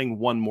despite playing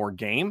 1 more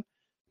game.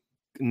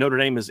 Notre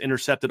Dame has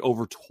intercepted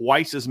over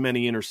twice as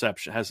many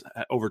interceptions.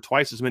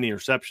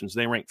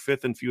 They rank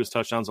 5th in fewest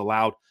touchdowns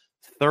allowed,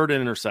 3rd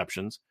in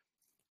interceptions.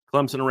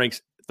 Clemson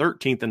ranks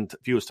 13th in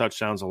fewest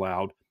touchdowns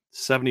allowed,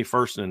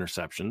 71st in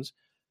interceptions.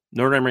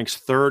 Notre Dame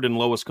ranks 3rd in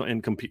lowest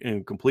in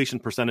completion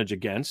percentage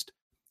against.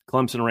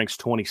 Clemson ranks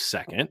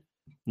 22nd.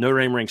 Notre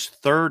Dame ranks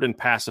 3rd in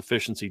pass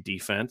efficiency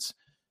defense,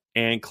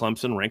 and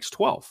Clemson ranks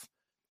 12th.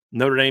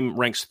 Notre Dame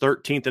ranks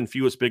 13th in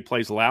fewest big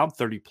plays allowed,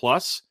 30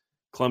 plus.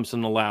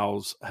 Clemson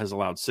has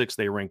allowed 6.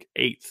 They rank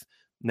 8th.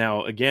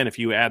 Now, again, if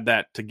you add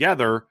that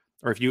together,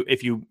 or if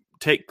you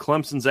take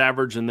Clemson's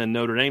average and then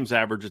Notre Dame's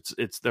average,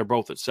 they're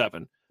both at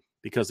 7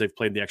 because they've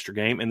played the extra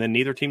game. And then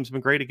neither team's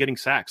been great at getting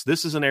sacks.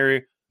 This is an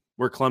area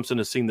where Clemson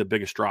has seen the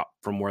biggest drop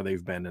from where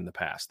they've been in the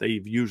past.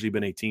 They've usually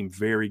been a team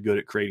very good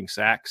at creating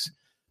sacks.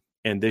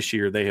 And this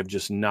year they have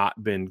just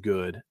not been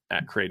good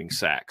at creating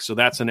sacks. So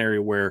that's an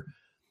area where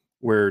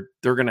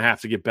they're going to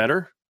have to get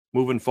better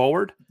moving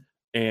forward.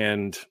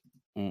 And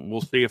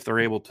we'll see if they're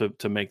able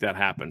to make that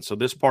happen. So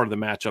this part of the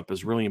matchup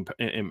is really,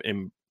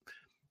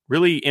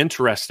 really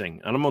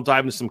interesting. And I'm going to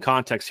dive into some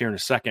context here in a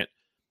second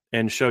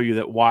and show you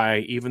that why,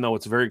 even though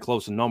it's very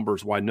close in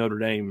numbers, why Notre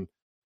Dame,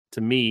 to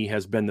me,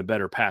 has been the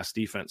better pass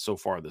defense so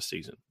far this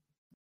season.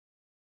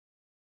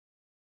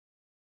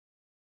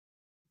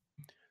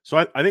 So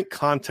I think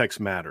context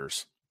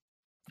matters,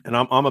 and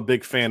I'm a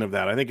big fan of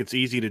that. I think it's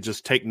easy to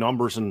just take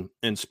numbers and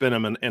spin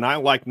them, and I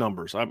like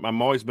numbers.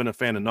 I'm always been a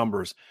fan of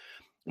numbers.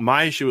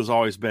 My issue has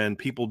always been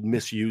people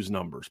misuse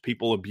numbers.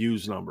 People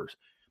abuse numbers.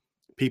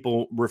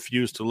 People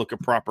refuse to look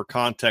at proper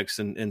context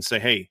and say,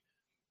 hey,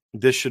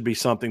 this should be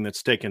something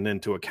that's taken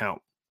into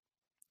account.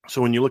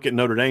 So when you look at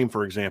Notre Dame,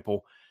 for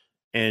example,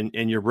 and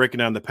you're breaking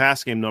down the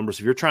pass game numbers,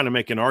 if you're trying to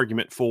make an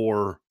argument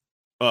for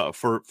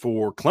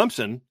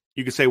Clemson,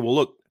 you could say, well,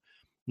 look,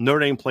 Notre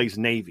Dame plays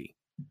Navy,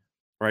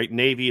 right?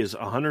 Navy is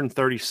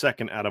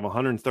 132nd out of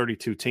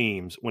 132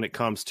 teams when it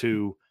comes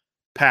to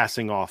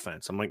passing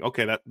offense. I'm like,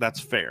 okay, that's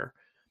fair.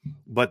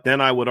 But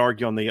then I would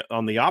argue on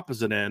the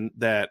opposite end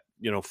that,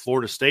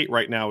 Florida State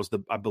right now is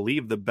I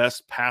believe the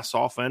best pass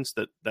offense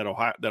that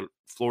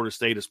Florida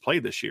State has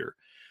played this year.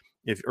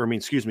 That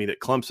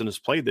Clemson has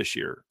played this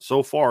year.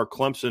 So far,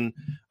 Clemson,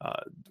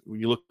 when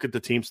you look at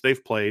the teams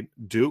they've played,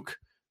 Duke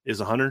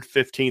is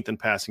 115th in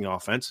passing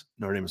offense.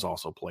 Notre Dame has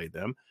also played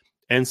them.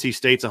 NC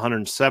State's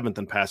 107th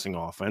in passing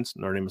offense.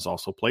 Notre Dame has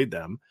also played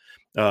them.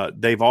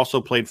 They've also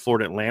played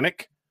Florida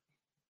Atlantic,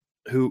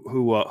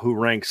 who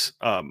ranks.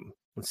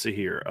 Let's see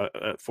here.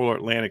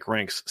 Florida Atlantic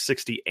ranks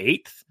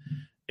 68th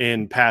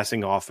in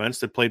passing offense.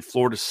 They played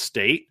Florida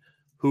State,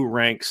 who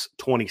ranks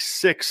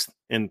 26th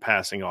in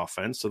passing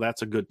offense. So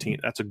that's a good team.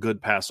 That's a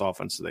good pass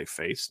offense that they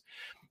faced.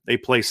 They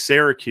play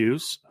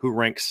Syracuse, who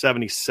ranks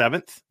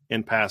 77th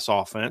in pass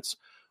offense.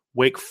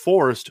 Wake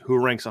Forest,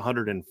 who ranks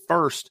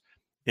 101st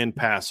in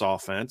pass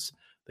offense.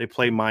 They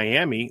play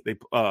Miami.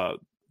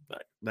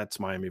 That's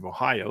Miami of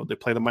Ohio. They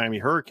play the Miami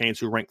Hurricanes,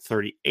 who rank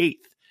 38th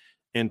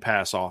in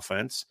pass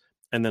offense.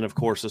 And then, of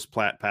course, this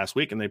past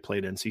week, and they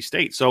played NC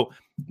State. So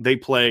they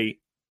play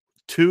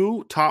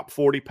 2 top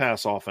 40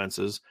 pass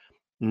offenses,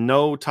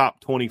 no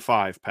top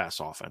 25 pass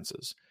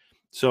offenses.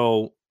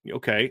 So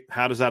okay,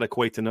 how does that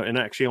equate to? And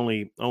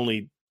actually,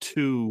 only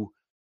 2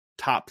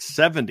 top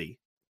 70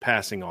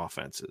 passing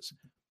offenses.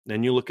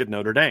 Then you look at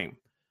Notre Dame.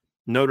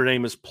 Notre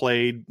Dame has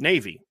played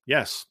Navy.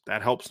 Yes,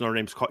 that helps Notre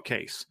Dame's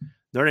case.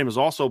 Notre Dame has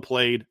also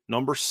played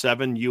number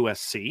 7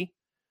 USC.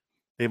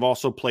 They've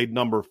also played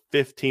number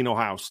 15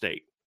 Ohio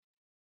State.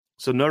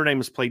 So Notre Dame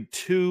has played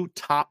 2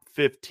 top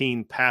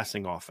 15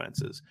 passing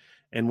offenses.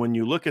 And when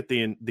you look at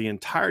the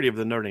entirety of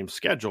the Notre Dame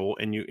schedule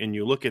and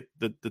you look at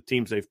the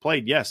teams they've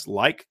played, yes,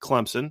 like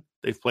Clemson,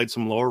 they've played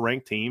some lower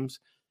ranked teams,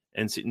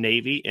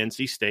 Navy,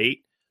 NC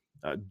State,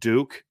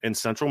 Duke, and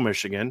Central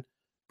Michigan.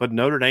 But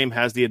Notre Dame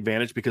has the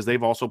advantage because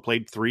they've also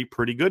played 3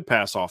 pretty good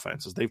pass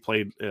offenses. They've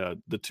played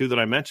the 2 that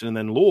I mentioned, and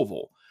then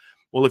Louisville.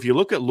 Well, if you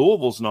look at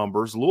Louisville's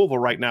numbers, Louisville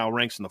right now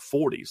ranks in the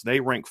 40s. They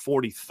rank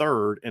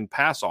 43rd in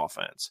pass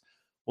offense.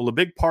 Well, a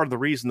big part of the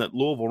reason that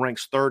Louisville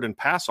ranks 3rd in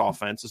pass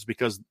offense is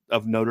because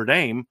of Notre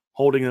Dame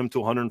holding them to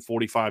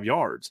 145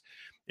 yards.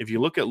 If you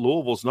look at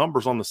Louisville's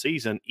numbers on the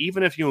season,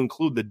 even if you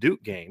include the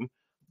Duke game,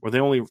 where they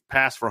only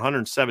passed for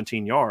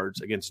 117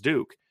 yards against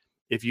Duke,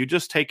 if you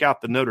just take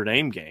out the Notre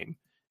Dame game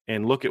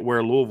and look at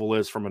where Louisville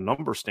is from a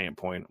number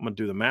standpoint, I'm going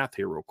to do the math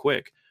here real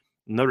quick.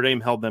 Notre Dame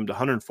held them to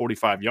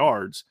 145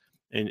 yards.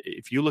 And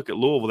if you look at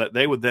Louisville, that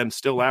they would then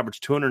still average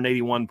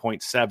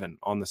 281.7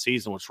 on the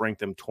season, which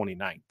ranked them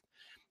 29th.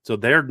 So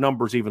their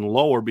numbers even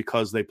lower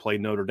because they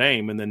played Notre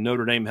Dame. And then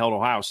Notre Dame held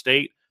Ohio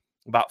State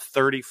about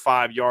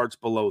 35 yards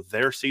below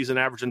their season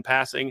average in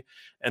passing.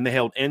 And they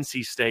held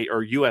NC State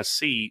or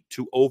USC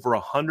to over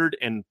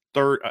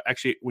 130.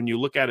 Actually, when you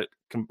look at it,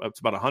 it's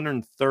about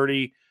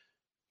 130.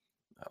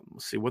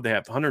 Let's see what they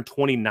have,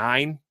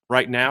 129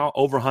 right now,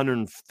 over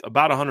 100,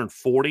 about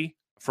 140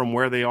 from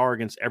where they are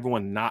against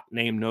everyone not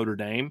named Notre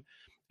Dame.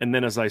 And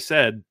then, as I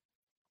said,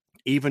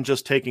 even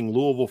just taking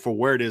Louisville for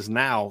where it is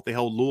now, they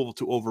held Louisville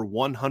to over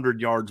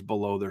 100 yards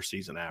below their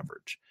season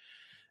average.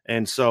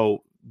 And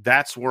so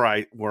that's where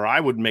I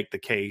would make the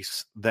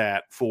case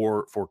that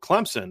for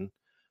Clemson,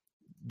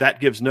 that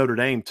gives Notre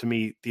Dame, to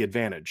me, the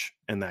advantage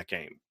in that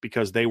game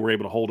because they were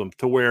able to hold them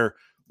to where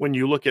when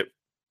you look at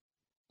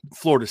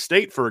Florida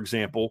State, for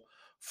example,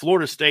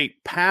 Florida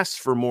State passed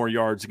for more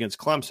yards against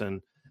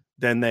Clemson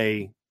than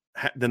they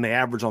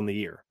average on the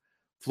year.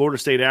 Florida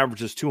State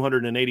averages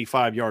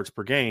 285 yards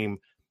per game.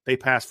 They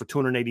passed for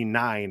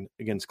 289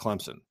 against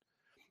Clemson,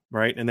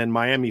 right? And then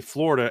Miami,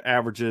 Florida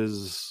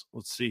averages,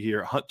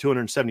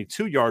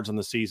 272 yards on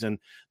the season.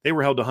 They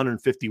were held to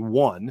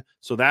 151,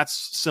 so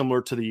that's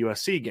similar to the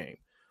USC game.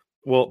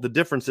 Well, the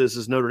difference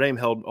is Notre Dame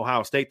held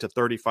Ohio State to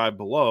 35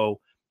 below,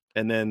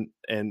 and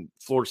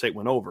Florida State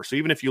went over. So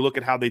even if you look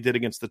at how they did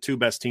against the 2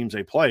 best teams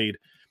they played,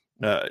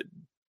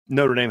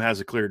 Notre Dame has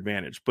a clear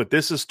advantage. But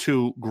this is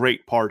 2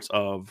 great parts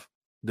of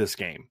this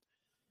game.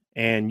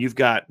 And you've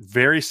got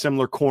very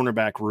similar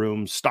cornerback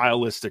rooms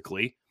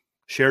stylistically.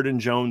 Sheridan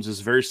Jones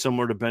is very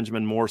similar to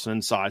Benjamin Morrison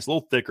in size, a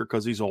little thicker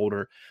because he's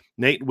older.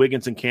 Nate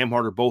Wiggins and Cam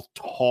Hart are both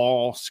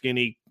tall,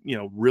 skinny,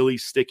 really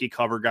sticky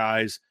cover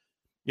guys.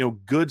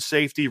 Good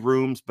safety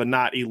rooms, but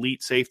not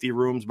elite safety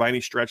rooms by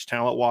any stretch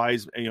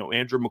talent-wise.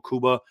 Andrew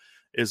Makuba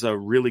is a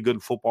really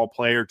good football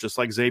player, just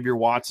like Xavier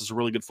Watts is a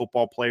really good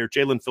football player.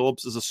 Jalen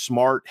Phillips is a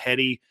smart,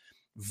 heady,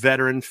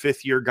 veteran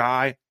fifth-year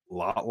guy, a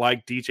lot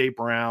like DJ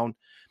Brown.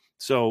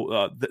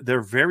 So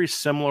they're very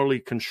similarly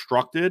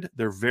constructed.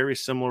 They're very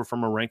similar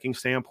from a ranking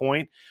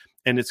standpoint.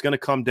 And it's going to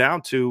come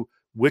down to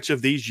which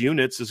of these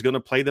units is going to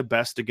play the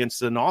best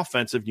against an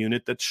offensive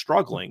unit that's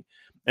struggling.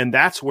 And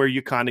that's where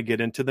you kind of get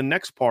into the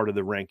next part of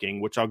the ranking,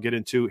 which I'll get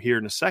into here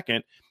in a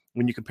second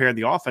when you compare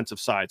the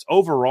offensive sides.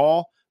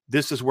 Overall,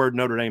 this is where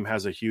Notre Dame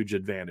has a huge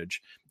advantage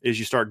is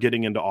you start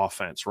getting into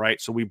offense, right?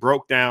 So we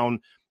broke down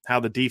how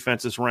the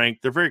defense is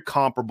ranked. They're very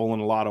comparable in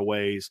a lot of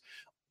ways.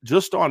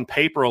 Just on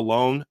paper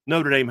alone,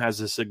 Notre Dame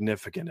has a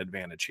significant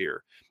advantage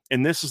here.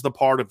 And this is the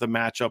part of the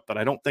matchup that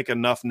I don't think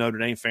enough Notre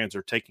Dame fans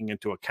are taking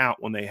into account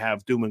when they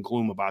have doom and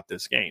gloom about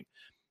this game.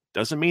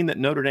 Doesn't mean that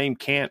Notre Dame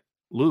can't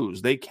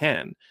lose. They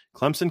can.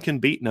 Clemson can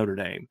beat Notre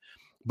Dame.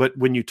 But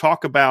when you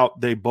talk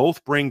about they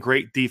both bring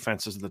great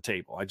defenses to the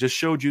table, I just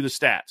showed you the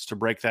stats to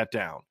break that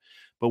down.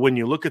 But when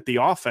you look at the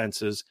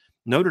offenses,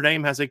 Notre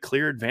Dame has a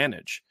clear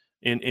advantage.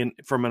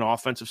 From an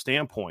offensive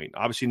standpoint.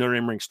 Obviously, Notre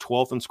Dame ranks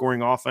 12th in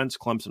scoring offense.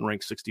 Clemson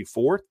ranks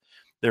 64th.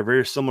 They're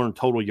very similar in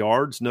total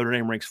yards. Notre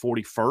Dame ranks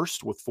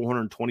 41st with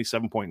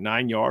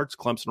 427.9 yards.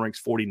 Clemson ranks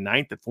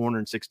 49th at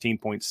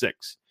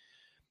 416.6.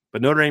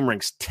 But Notre Dame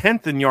ranks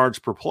 10th in yards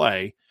per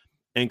play,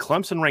 and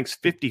Clemson ranks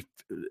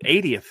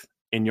 80th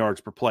in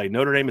yards per play.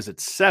 Notre Dame is at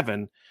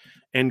 7,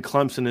 and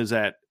Clemson is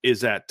at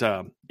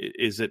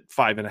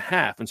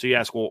 5.5. And so you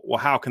ask, well,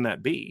 how can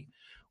that be?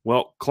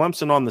 Well,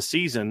 Clemson on the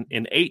season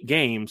in 8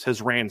 games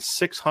has ran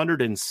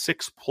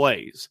 606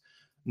 plays.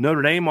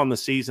 Notre Dame on the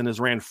season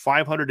has ran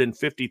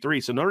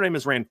 553. So Notre Dame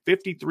has ran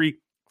 53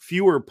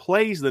 fewer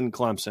plays than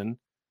Clemson,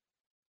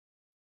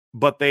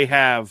 but they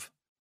have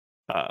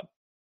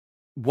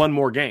one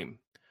more game.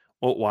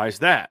 Well, why is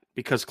that?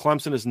 Because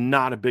Clemson is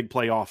not a big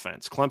play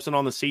offense. Clemson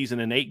on the season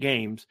in 8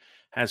 games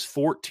has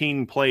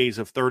 14 plays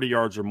of 30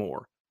 yards or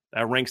more.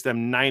 That ranks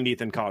them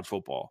 90th in college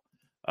football.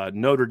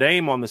 Notre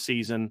Dame on the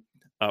season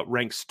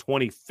ranks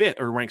 25th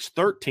or ranks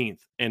 13th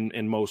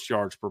in most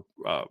yards per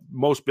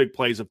most big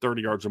plays of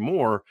 30 yards or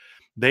more.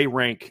 They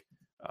rank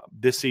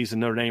this season.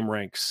 Notre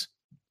Dame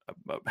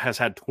has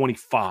had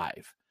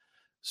 25.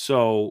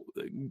 So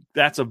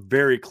that's a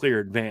very clear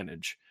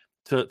advantage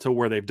to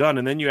where they've done.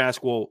 And then you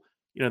ask, well,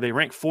 they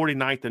rank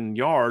 49th in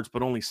yards,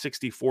 but only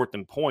 64th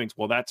in points.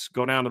 Well, that's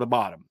go down to the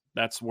bottom.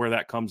 That's where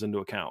that comes into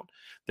account.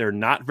 They're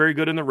not very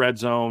good in the red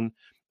zone,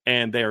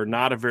 and they are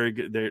not a very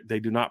good. They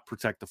do not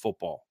protect the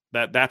football.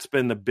 That's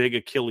been the big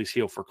Achilles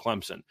heel for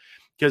Clemson,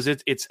 because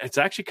it's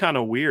actually kind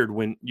of weird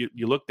when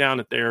you look down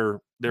at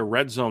their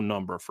red zone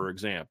number, for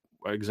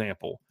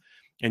example,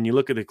 and you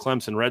look at the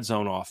Clemson red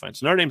zone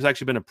offense. Notre Dame's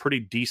actually been a pretty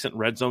decent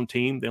red zone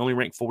team. They only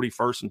rank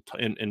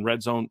 41st in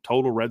red zone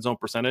total red zone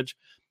percentage,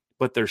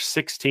 but they're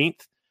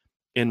 16th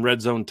in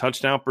red zone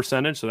touchdown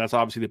percentage. So that's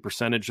obviously the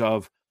percentage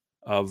of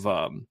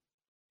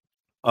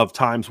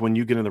times when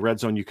you get in the red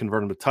zone, you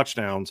convert them to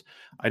touchdowns.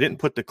 I didn't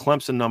put the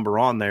Clemson number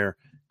on there.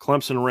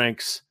 Clemson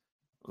ranks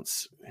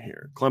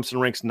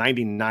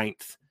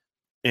 99th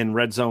in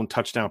red zone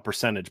touchdown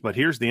percentage. But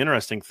here's the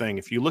interesting thing.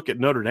 If you look at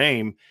Notre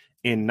Dame,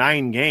 in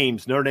 9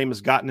 games, Notre Dame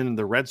has gotten into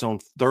the red zone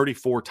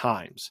 34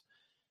 times.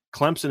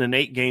 Clemson in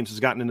 8 games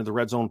has gotten into the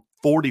red zone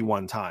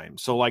 41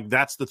 times. So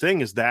that's the thing,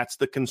 that's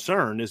the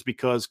concern, is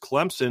because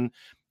Clemson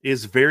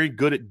is very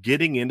good at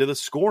getting into the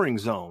scoring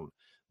zone.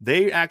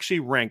 They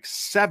actually rank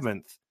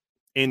 7th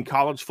in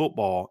college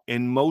football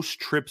in most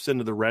trips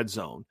into the red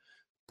zone,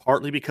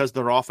 partly because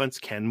their offense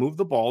can move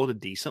the ball at a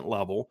decent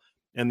level,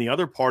 and the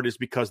other part is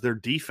because their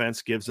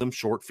defense gives them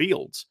short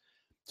fields.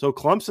 So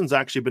Clemson's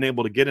actually been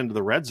able to get into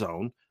the red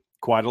zone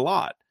quite a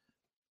lot.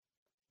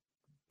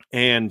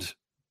 And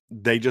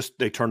they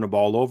turn the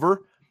ball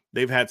over.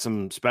 They've had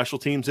some special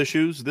teams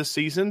issues this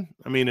season.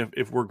 I mean,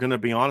 if we're going to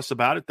be honest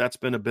about it, that's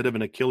been a bit of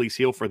an Achilles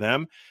heel for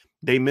them.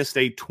 They missed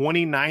a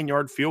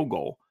 29-yard field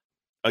goal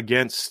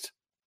against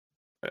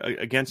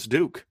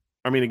Duke.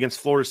 Against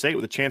Florida State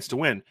with a chance to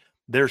win.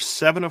 They're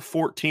 7 of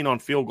 14 on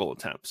field goal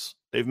attempts.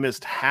 They've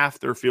missed half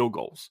their field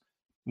goals,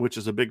 which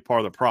is a big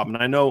part of the problem.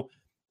 And I know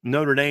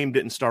Notre Dame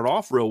didn't start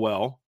off real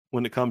well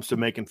when it comes to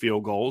making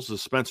field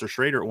goals. Spencer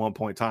Schrader at one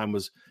point in time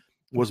was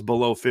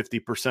below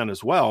 50%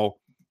 as well,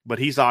 but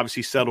he's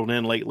obviously settled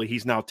in lately.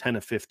 He's now 10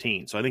 of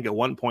 15. So I think at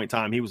one point in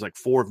time he was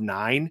 4 of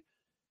 9,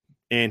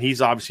 and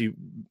he's obviously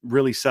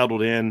really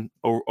settled in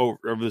over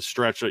the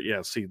stretch. He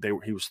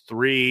was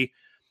 3.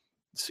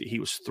 He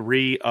was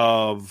 3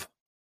 of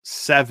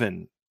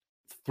 7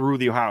 through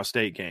the Ohio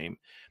State game.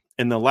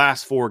 In the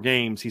last 4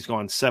 games, he's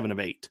gone 7 of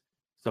 8.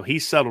 So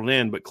he's settled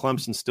in, but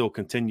Clemson still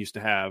continues to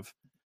have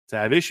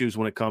issues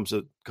when it comes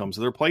to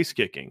their place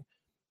kicking.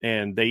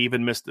 And they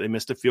even missed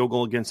a field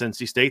goal against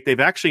NC State. They've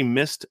actually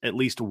missed at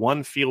least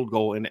one field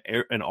goal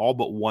in all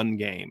but one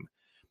game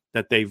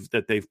that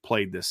they've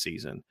played this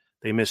season.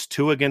 They missed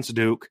 2 against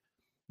Duke.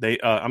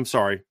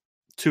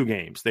 2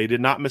 games. They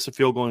did not miss a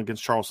field goal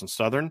against Charleston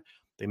Southern.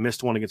 They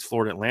missed one against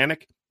Florida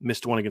Atlantic,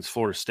 missed one against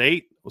Florida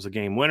State, was a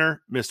game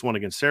winner, missed one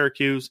against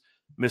Syracuse,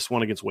 missed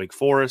one against Wake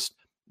Forest,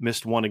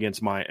 missed one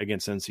against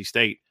NC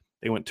State.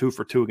 They went 2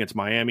 for 2 against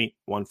Miami,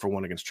 1 for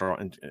 1 against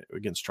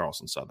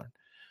Charleston Southern.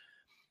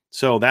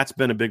 So that's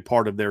been a big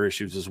part of their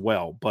issues as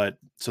well. But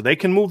so they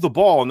can move the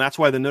ball, and that's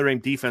why the Notre Dame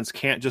defense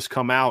can't just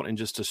come out and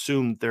just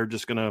assume they're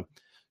just going to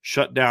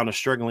shut down a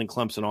struggling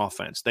Clemson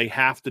offense. They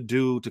have to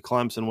do to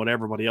Clemson what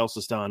everybody else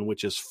has done,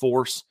 which is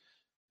force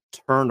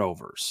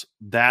turnovers.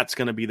 That's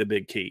going to be the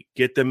big key.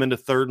 Get them into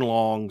 3rd and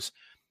longs,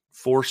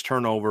 force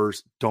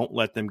turnovers. Don't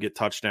let them get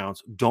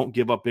touchdowns. Don't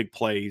give up big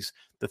plays.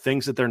 The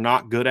things that they're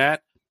not good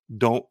at,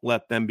 don't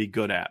let them be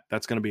good at.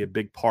 That's going to be a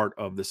big part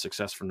of the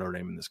success for Notre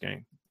Dame in this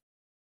game.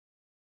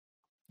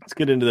 Let's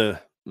get into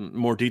the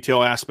more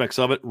detailed aspects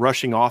of it.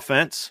 Rushing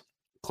offense.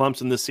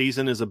 Clemson this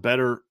season is a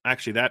better.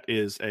 Actually,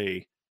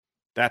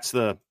 that's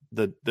the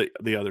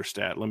other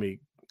stat. Let me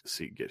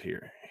see. Get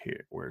here.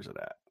 Where's it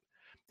at?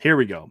 Here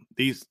we go.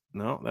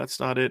 No, that's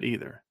not it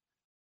either.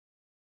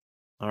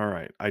 All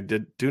right. I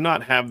do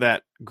not have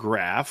that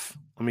graph.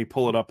 Let me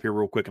pull it up here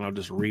real quick and I'll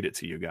just read it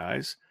to you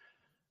guys.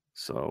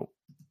 So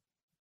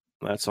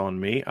that's on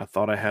me. I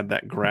thought I had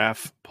that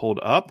graph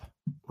pulled up.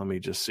 Let me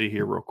just see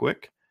here real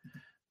quick.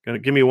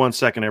 Give me 1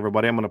 second,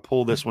 everybody. I'm going to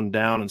pull this one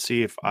down and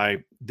see if I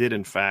did,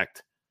 in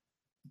fact,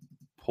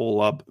 pull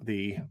up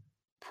the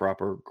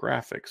proper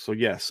graphics. So,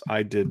 yes,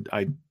 I did.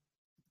 I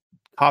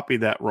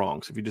copied that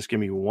wrong. So if you just give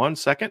me 1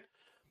 second,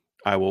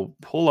 I will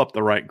pull up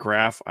the right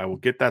graph. I will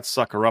get that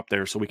sucker up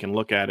there so we can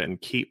look at it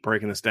and keep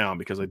breaking this down,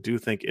 because I do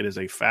think it is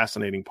a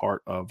fascinating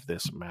part of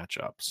this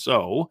matchup.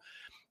 So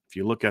if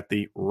you look at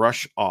the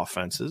rush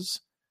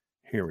offenses,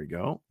 here we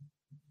go.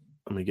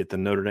 Let me get the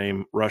Notre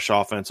Dame rush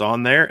offense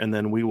on there, and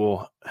then we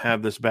will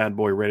have this bad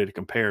boy ready to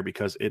compare,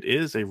 because it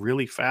is a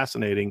really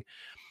fascinating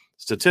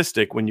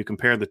statistic when you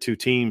compare the two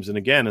teams. And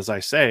again, as I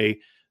say,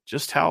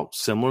 just how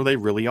similar they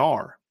really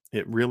are.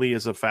 It really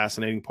is a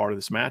fascinating part of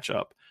this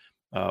matchup.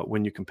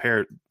 When you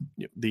compare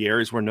the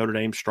areas where Notre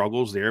Dame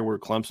struggles, the area where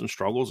Clemson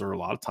struggles are a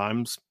lot of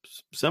times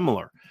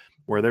similar.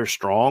 Where they're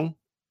strong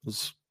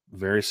is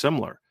very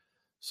similar.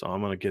 So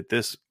I'm going to get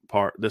this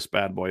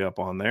bad boy up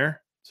on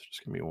there. So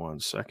just give me 1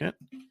 second.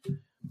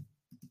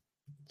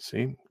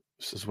 See,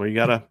 this is where you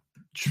got to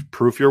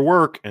proof your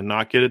work and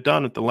not get it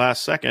done at the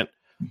last second,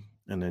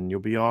 and then you'll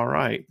be all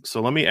right.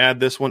 So let me add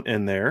this one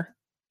in there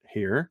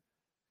here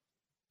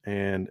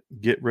and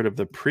get rid of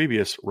the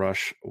previous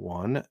rush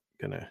one.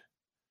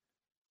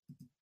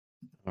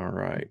 All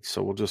right.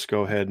 So we'll just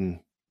go ahead and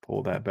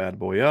pull that bad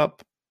boy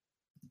up.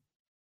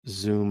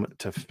 Zoom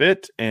to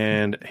fit,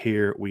 and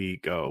here we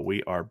go.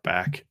 We are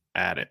back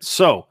at it.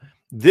 So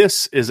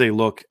this is a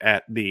look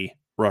at the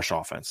rush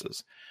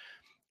offenses.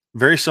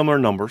 Very similar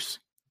numbers.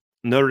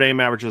 Notre Dame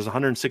averages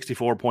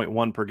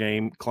 164.1 per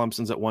game.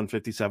 Clemson's at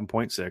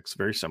 157.6.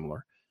 Very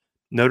similar.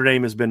 Notre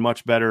Dame has been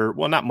much better.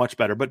 Well, not much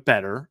better, but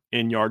better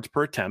in yards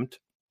per attempt.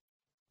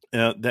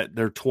 That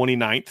they're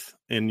 29th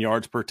in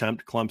yards per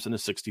attempt. Clemson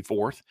is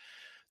 64th.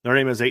 Notre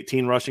Dame has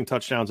 18 rushing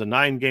touchdowns in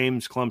 9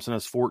 games. Clemson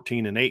has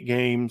 14 in 8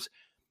 games.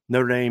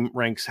 Notre Dame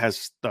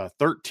has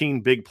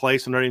 13 big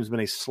plays. So Notre Dame's been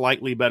a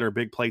slightly better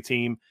big play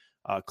team.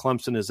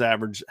 Clemson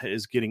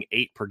is getting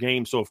 8 per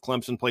game. So if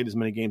Clemson played as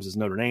many games as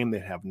Notre Dame,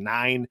 they'd have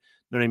 9.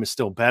 Notre Dame is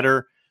still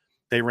better.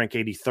 They rank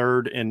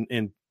 83rd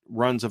in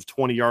runs of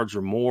 20 yards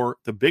or more.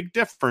 The big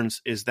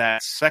difference is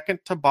that second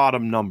to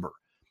bottom number,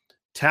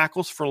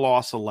 tackles for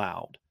loss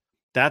allowed.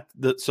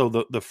 So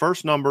the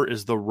first number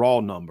is the raw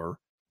number.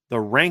 The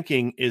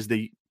ranking is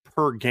the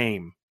per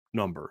game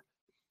number.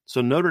 So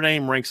Notre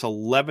Dame ranks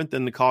 11th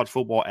in the college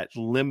football at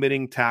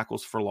limiting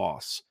tackles for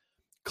loss.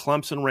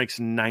 Clemson ranks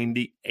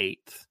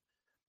 98th.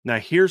 Now,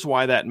 here's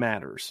why that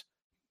matters.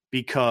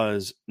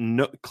 Because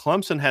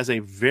Clemson has a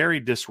very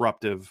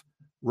disruptive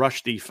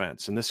rush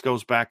defense. And this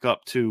goes back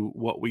up to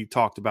what we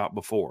talked about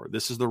before.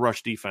 This is the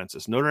rush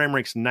defenses. Notre Dame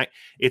ranks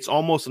it's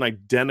almost an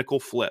identical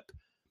flip.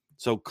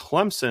 So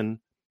Clemson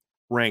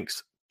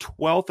ranks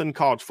 12th in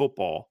college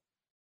football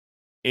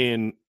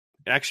in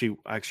actually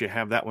I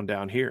have that one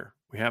down here.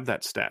 We have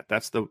that stat.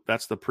 That's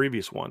the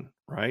previous one,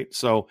 right?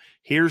 So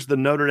here's the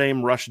Notre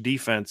Dame rush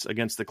defense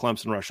against the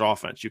Clemson rush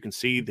offense. You can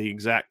see the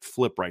exact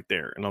flip right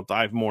there, and I'll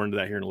dive more into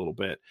that here in a little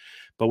bit.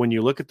 But when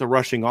you look at the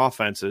rushing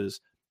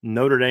offenses,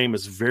 Notre Dame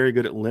is very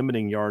good at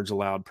limiting yards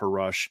allowed per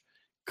rush.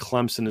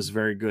 Clemson is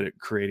very good at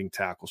creating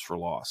tackles for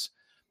loss.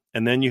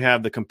 And then you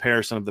have the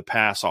comparison of the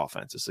pass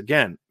offenses.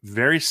 Again,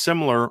 very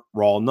similar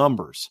raw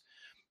numbers.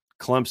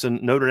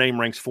 Notre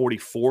Dame ranks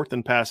 44th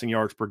in passing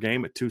yards per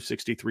game at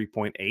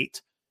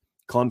 263.8.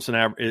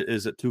 Clemson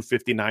is at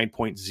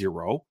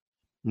 259.0.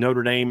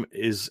 Notre Dame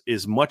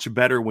is much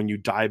better when you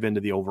dive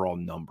into the overall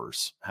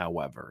numbers,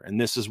 however.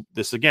 And this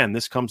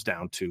comes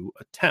down to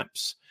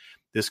attempts.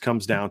 This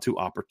comes down to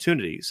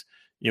opportunities.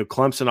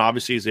 Clemson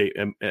obviously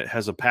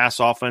has a pass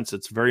offense.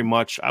 It's very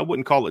much, I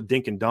wouldn't call it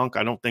dink and dunk.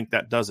 I don't think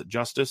that does it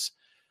justice.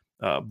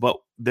 But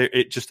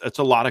it's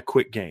a lot of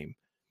quick game.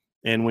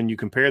 And when you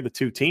compare the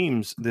two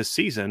teams this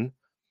season,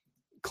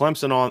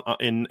 Clemson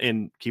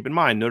and keep in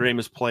mind, Notre Dame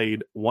has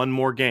played one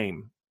more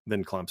game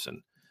than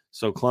Clemson.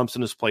 So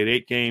Clemson has played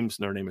 8 games.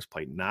 Notre Dame has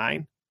played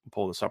 9. I'll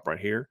pull this up right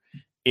here.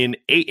 In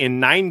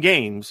 9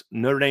 games,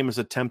 Notre Dame has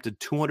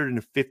attempted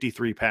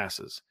 253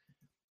 passes.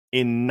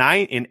 In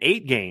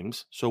 8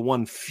 games, so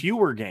one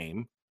fewer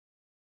game,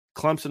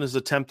 Clemson has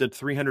attempted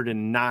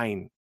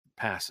 309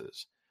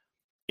 passes.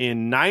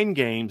 In 9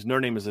 games,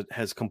 Notre Dame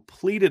has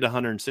completed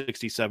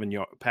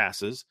 167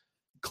 passes.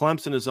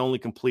 Clemson has only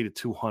completed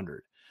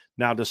 200.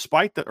 Now,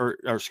 despite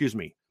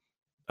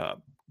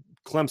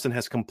Clemson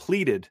has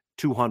completed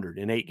 200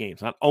 in 8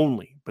 games. Not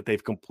only, but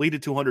they've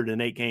completed 200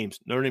 in 8 games.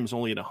 Notre Dame is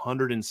only at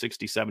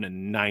 167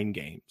 in 9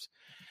 games.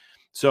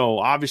 So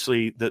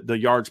obviously the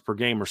yards per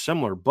game are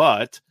similar,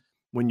 but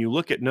when you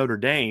look at Notre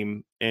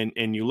Dame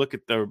and you look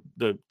at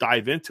the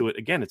dive into it,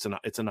 again, it's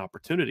an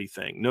opportunity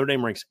thing. Notre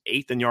Dame ranks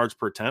 8th in yards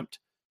per attempt.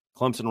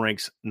 Clemson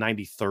ranks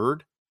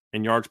 93rd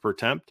in yards per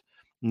attempt.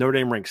 Notre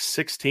Dame ranks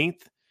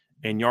 16th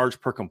in yards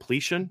per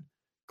completion.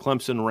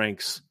 Clemson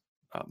ranks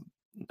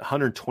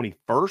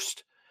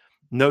 121st.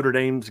 Notre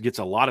Dame gets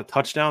a lot of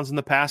touchdowns in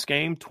the pass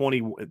game,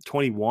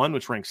 21,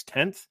 which ranks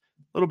 10th.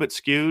 A little bit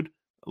skewed.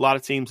 A lot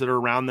of teams that are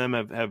around them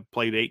have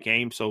played 8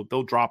 games, so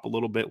they'll drop a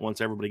little bit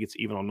once everybody gets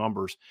even on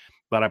numbers.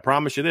 But I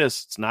promise you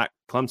this,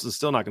 Clemson's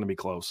still not going to be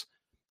close.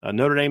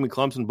 Notre Dame and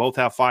Clemson both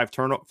have 5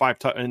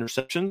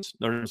 interceptions.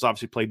 Notre Dame's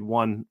obviously played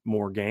one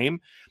more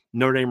game.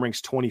 Notre Dame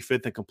ranks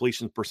 25th in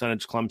completion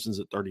percentage. Clemson's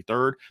at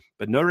 33rd.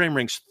 But Notre Dame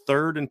ranks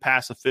 3rd in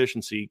pass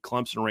efficiency.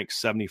 Clemson ranks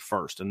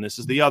 71st. And this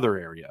is the other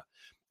area.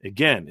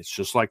 Again, it's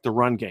just like the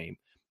run game.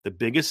 The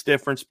biggest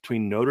difference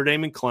between Notre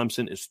Dame and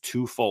Clemson is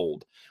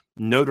twofold.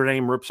 Notre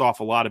Dame rips off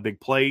a lot of big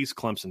plays.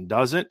 Clemson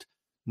doesn't.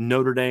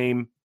 Notre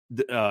Dame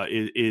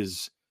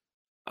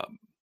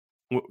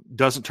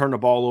doesn't turn the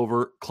ball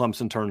over.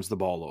 Clemson turns the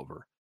ball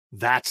over.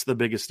 That's the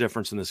biggest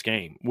difference in this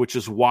game, which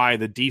is why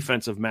the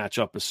defensive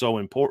matchup is so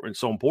important.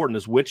 So important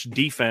is which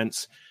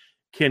defense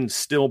can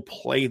still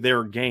play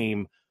their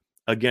game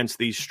against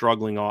these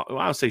struggling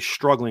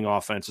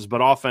offenses, but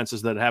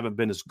offenses that haven't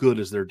been as good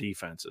as their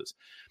defenses.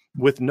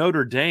 With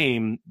Notre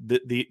Dame,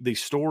 the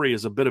story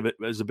is a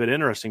bit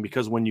interesting,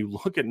 because when you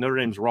look at Notre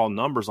Dame's raw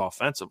numbers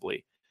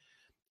offensively,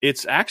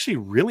 it's actually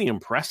really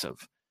impressive.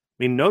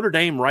 I mean, Notre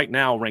Dame right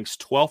now ranks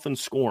 12th in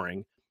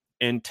scoring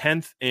and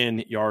 10th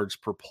in yards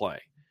per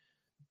play.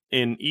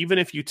 And even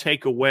if you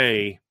take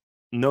away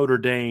Notre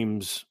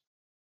Dame's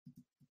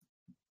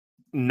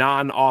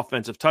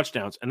non-offensive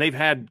touchdowns, and they've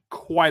had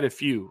quite a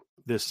few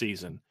this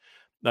season,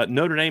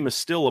 Notre Dame is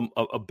still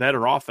a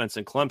better offense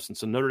than Clemson.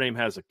 So Notre Dame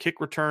has a kick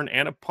return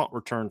and a punt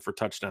return for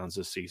touchdowns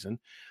this season.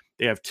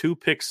 They have 2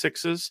 pick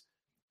sixes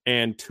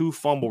and 2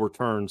 fumble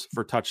returns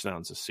for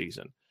touchdowns this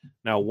season.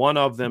 Now, one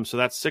of them, so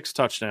that's 6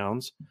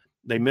 touchdowns.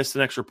 They missed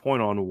an extra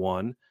point on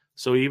one.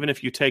 So even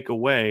if you take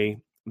away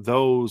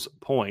those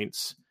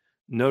points,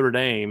 Notre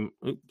Dame,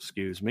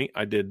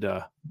 I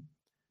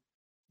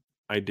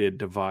did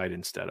divide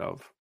instead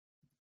of.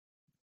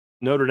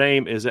 Notre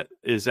Dame is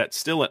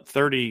still at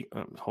 30.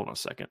 Hold on a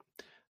second.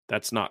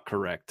 That's not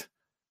correct.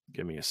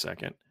 Give me a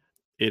second.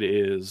 It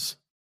is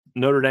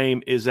Notre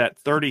Dame is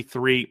at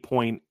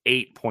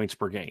 33.8 points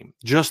per game,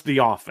 just the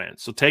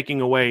offense. So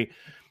taking away,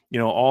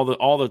 all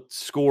the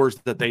scores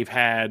that they've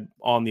had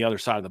on the other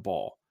side of the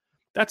ball,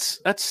 that's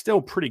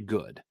still pretty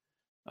good.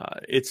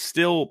 It's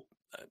still,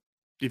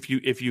 if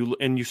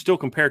you still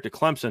compare it to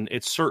Clemson,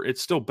 it's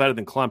still better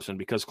than Clemson,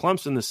 because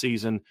Clemson this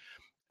season,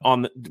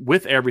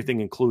 with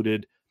everything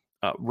included,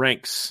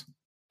 ranks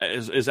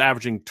is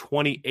averaging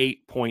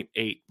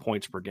 28.8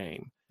 points per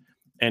game.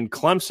 And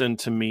Clemson,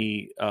 to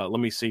me, let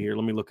me see here.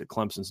 Let me look at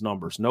Clemson's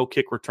numbers. No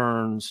kick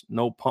returns,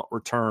 no punt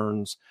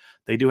returns.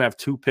 They do have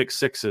 2 pick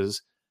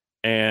sixes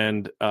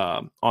and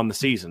on the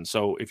season.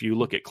 So if you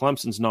look at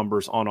Clemson's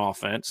numbers on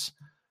offense,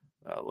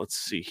 let's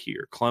see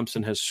here.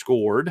 Clemson has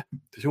scored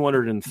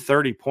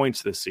 230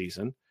 points this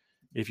season.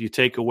 If you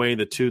take away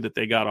the 2 that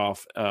they got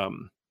off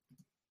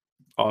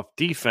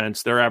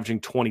defense, they're averaging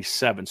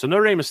 27. So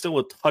Notre Dame is still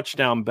a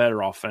touchdown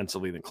better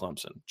offensively than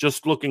Clemson,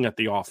 just looking at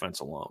the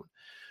offense alone.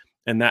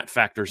 And that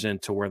factors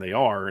into where they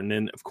are. And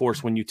then, of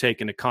course, when you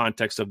take into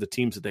context of the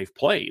teams that they've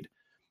played,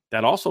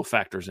 that also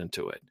factors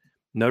into it.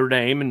 Notre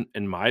Dame,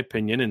 in my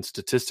opinion, and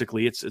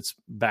statistically it's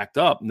backed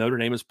up, Notre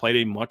Dame has played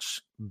a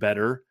much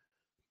better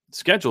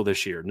schedule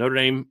this year. Notre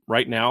Dame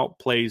right now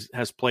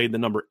has played the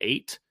number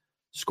 8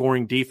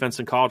 scoring defense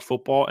in college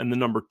football and the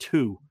number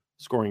 2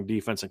 scoring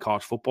defense in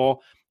college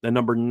football, the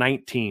number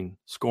 19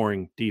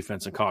 scoring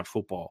defense in college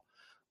football.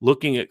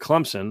 Looking at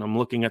Clemson, I'm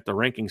looking at the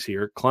rankings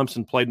here.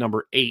 Clemson played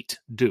number 8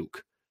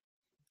 Duke,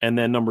 and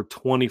then number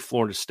 20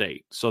 Florida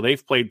State. So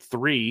they've played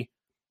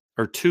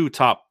 2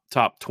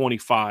 top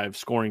 25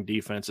 scoring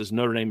defenses.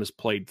 Notre Dame has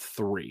played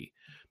 3.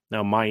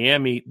 Now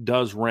Miami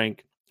does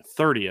rank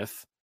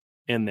 30th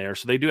in there,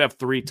 so they do have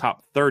 3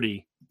 top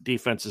 30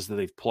 defenses that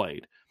they've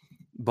played.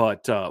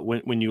 But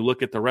when you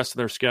look at the rest of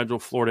their schedule,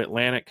 Florida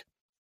Atlantic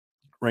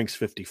ranks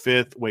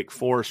 55th, Wake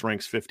Forest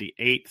ranks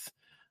 58th.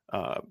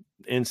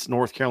 In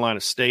North Carolina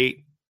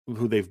State,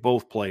 who they've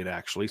both played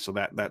actually, so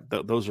that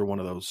those are one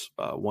of those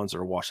ones that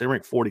are washed. They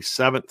rank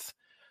 47th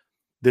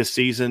this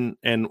season,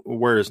 and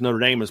whereas Notre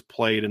Dame has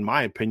played, in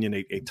my opinion,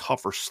 a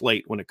tougher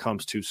slate when it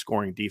comes to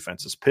scoring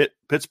defenses.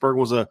 Pittsburgh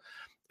was a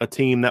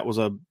team that was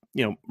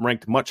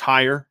ranked much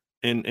higher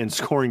in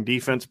scoring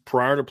defense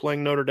prior to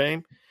playing Notre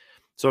Dame.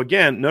 So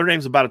again, Notre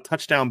Dame's about a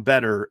touchdown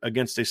better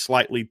against a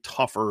slightly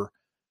tougher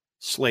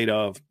slate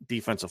of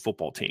defensive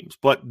football teams.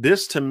 But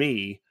this, to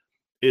me,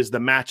 is the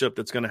matchup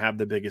that's going to have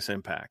the biggest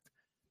impact,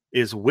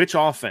 is which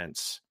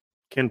offense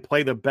can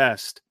play the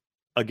best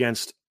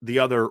against the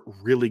other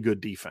really good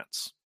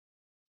defense.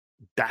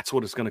 That's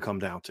what it's going to come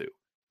down to.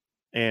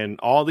 And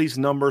all these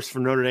numbers for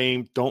Notre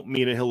Dame don't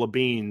mean a hill of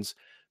beans,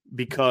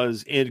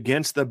 because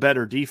against the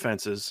better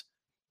defenses,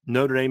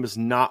 Notre Dame has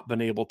not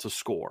been able to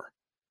score.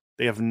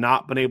 They have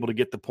not been able to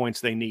get the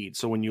points they need.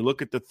 So when you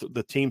look at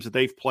the teams that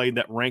they've played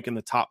that rank in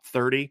the top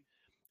 30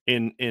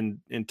 in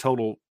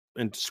total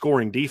in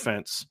scoring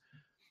defense,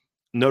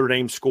 Notre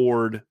Dame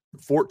scored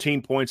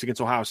 14 points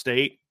against Ohio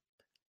State,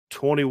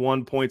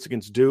 21 points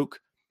against Duke,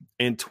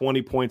 and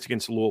 20 points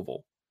against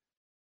Louisville.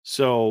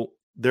 So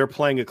they're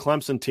playing a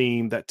Clemson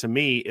team that, to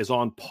me, is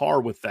on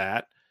par with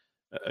that.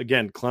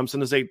 Again,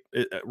 Clemson is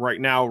right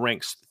now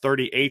ranks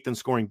 38th in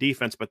scoring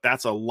defense, but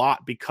that's a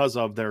lot because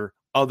of their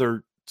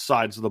other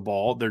sides of the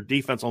ball. Their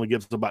defense only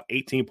gives about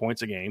 18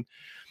 points a game.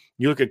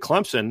 You look at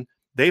Clemson,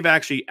 they've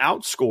actually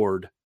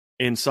outscored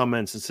in some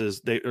instances.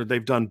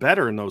 They've done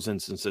better in those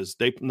instances.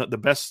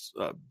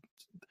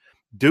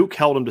 Duke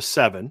held them to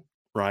 7,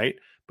 right?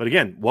 But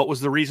again, what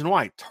was the reason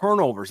why?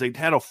 Turnovers. They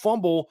had a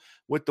fumble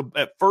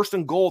at first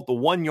and goal at the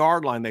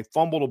 1-yard line. They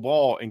fumbled a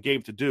ball and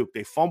gave to Duke.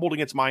 They fumbled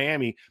against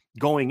Miami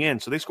going in.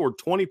 So they scored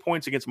 20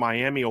 points against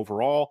Miami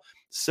overall,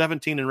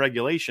 17 in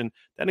regulation.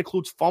 That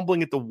includes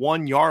fumbling at the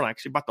 1-yard line,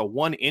 actually about the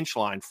 1-inch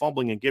line,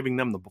 fumbling and giving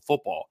them the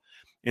football.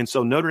 And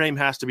so Notre Dame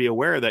has to be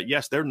aware that,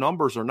 yes, their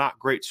numbers are not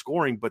great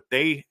scoring, but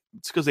it's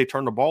because they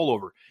turn the ball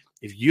over.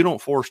 If you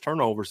don't force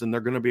turnovers, then they're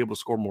going to be able to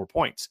score more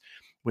points.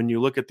 When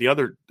you look at the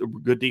other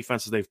good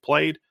defenses they've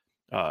played,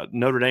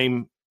 Notre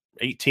Dame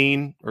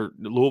 18, or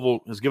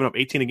Louisville has given up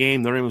 18 a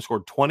game. Notre Dame has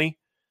scored 20.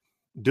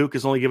 Duke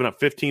has only given up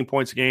 15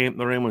 points a game.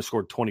 Notre Dame only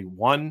scored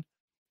 21.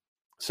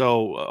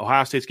 So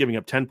Ohio State's giving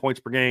up 10 points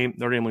per game.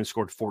 Notre Dame only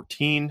scored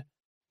 14.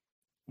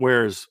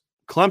 Whereas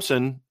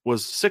Clemson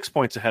was 6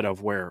 points ahead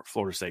of where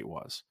Florida State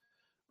was,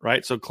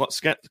 right? So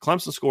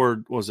Clemson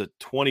scored,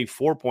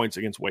 24 points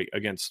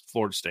against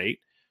Florida State.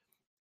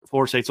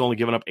 Florida State's only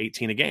given up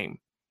 18 a game.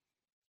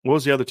 What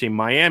was the other team?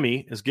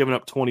 Miami has given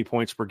up 20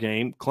 points per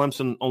game.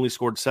 Clemson only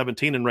scored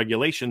 17 in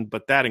regulation,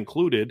 but that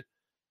included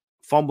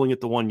fumbling at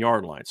the 1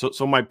 yard line.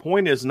 So my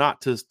point is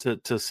not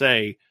to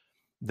say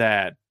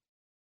that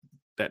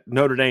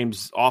Notre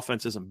Dame's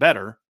offense isn't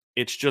better.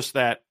 It's just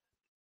that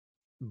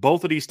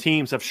both of these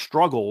teams have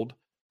struggled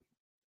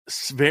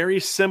very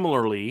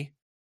similarly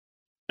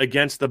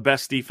against the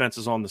best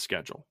defenses on the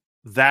schedule.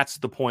 That's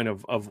the point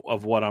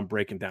of what I'm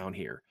breaking down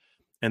here.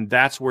 And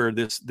that's where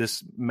this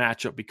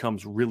matchup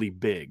becomes really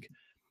big,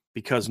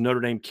 because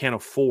Notre Dame can't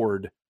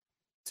afford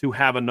to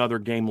have another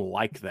game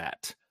like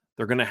that.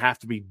 They're going to have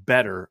to be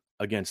better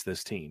against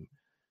this team.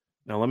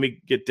 Now, let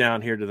me get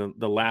down here to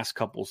the last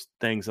couple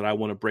things that I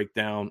want to break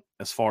down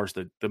as far as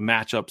the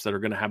matchups that are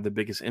going to have the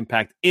biggest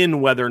impact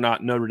in whether or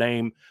not Notre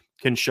Dame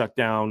can shut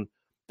down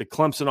the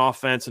Clemson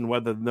offense and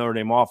whether the Notre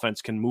Dame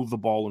offense can move the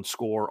ball and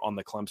score on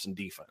the Clemson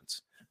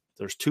defense.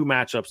 There's 2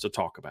 matchups to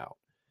talk about.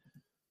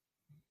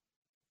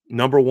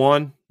 Number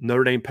 1,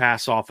 Notre Dame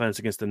pass offense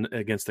against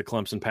the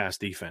Clemson pass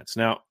defense.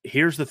 Now,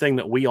 here's the thing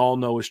that we all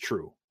know is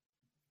true.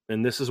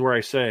 And this is where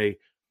I say,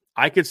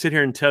 I could sit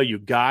here and tell you,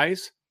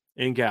 guys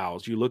and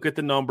gals, you look at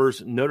the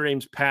numbers, Notre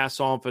Dame's pass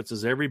offense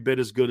is every bit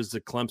as good as the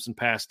Clemson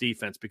pass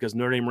defense, because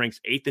Notre Dame ranks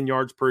 8th in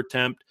yards per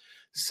attempt,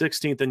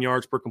 16th in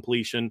yards per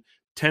completion,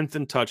 10th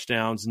in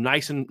touchdowns,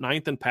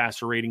 9th in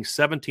passer rating,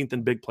 17th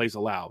in big plays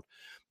allowed.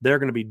 They're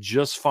going to be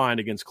just fine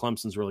against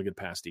Clemson's really good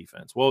pass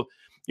defense. Well,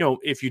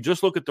 if you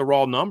just look at the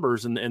raw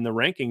numbers and the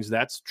rankings,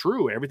 that's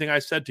true. Everything I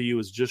said to you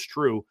is just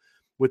true,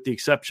 with the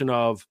exception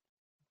of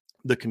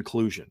the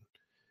conclusion.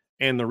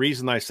 And the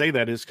reason I say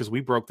that is because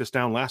we broke this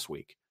down last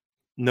week.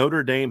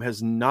 Notre Dame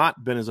has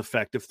not been as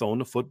effective throwing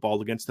the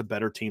football against the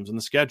better teams in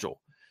the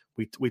schedule.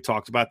 We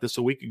talked about this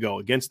a week ago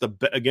against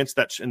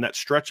that in that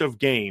stretch of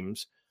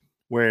games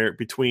where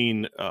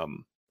between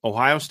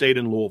Ohio State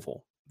and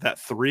Louisville, that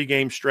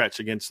 3-game stretch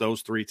against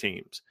those 3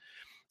 teams.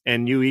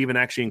 And you even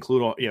actually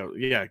include,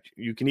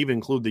 you can even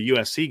include the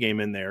USC game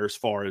in there as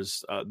far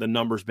as the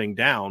numbers being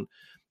down.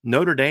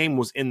 Notre Dame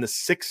was in the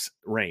 6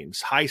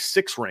 range, high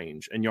 6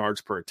 range in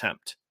yards per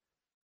attempt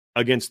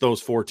against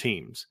those 4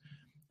 teams.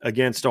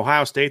 Against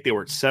Ohio State, they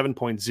were at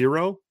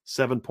 7.0,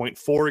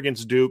 7.4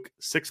 against Duke,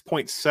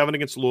 6.7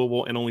 against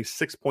Louisville, and only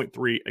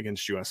 6.3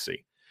 against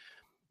USC.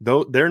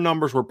 Though their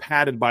numbers were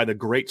padded by the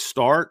great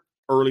start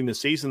early in the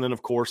season, then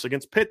of course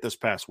against Pitt this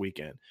past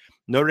weekend.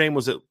 Notre Dame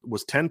was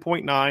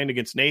 10.9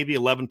 against Navy,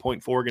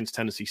 11.4 against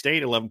Tennessee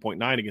State,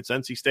 11.9 against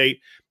NC State,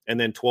 and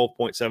then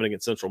 12.7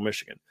 against Central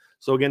Michigan.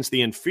 So against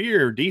the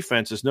inferior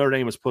defenses, Notre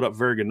Dame has put up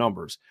very good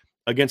numbers.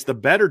 Against the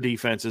better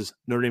defenses,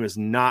 Notre Dame has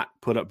not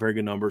put up very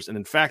good numbers, and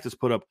in fact has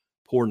put up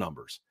poor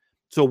numbers.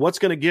 So what's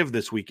going to give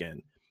this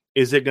weekend?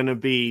 Is it going to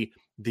be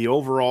the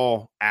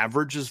overall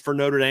averages for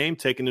Notre Dame,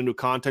 taking into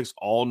context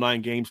all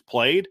 9 games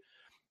played,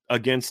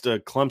 against a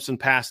Clemson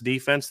pass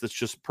defense that's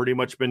just pretty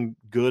much been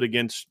good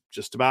against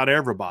just about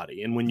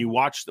everybody? And when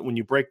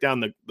you break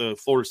down the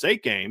Florida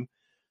State game,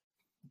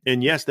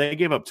 and yes, they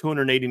gave up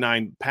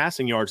 289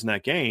 passing yards in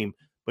that game,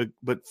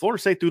 but Florida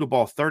State threw the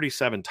ball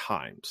 37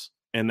 times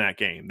in that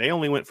game. They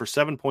only went for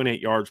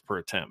 7.8 yards per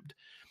attempt.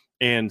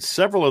 And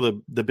several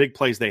of the big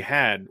plays they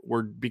had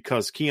were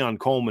because Keon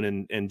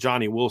Coleman and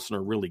Johnny Wilson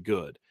are really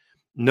good.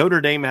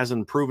 Notre Dame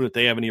hasn't proven that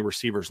they have any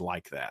receivers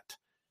like that.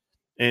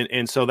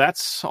 And so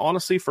that's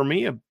honestly for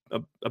me a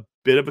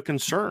bit of a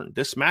concern.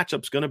 This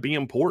matchup's going to be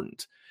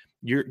important.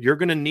 You're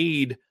going to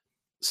need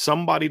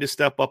somebody to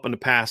step up in the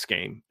pass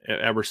game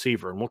at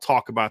receiver, and we'll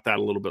talk about that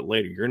a little bit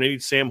later. You're going to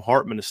need Sam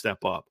Hartman to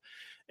step up.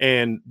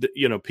 And,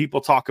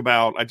 people talk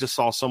about, I just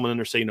saw someone in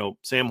there say,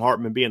 Sam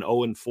Hartman being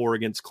 0-4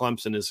 against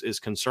Clemson is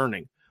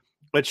concerning.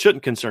 But it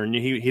shouldn't concern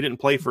you. He didn't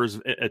play for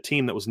a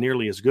team that was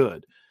nearly as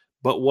good.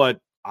 But what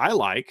I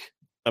like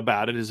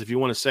about it is if you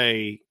want to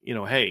say,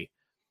 hey,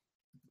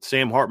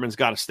 Sam Hartman's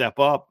got to step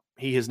up.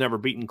 He has never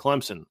beaten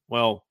Clemson.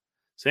 Well,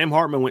 Sam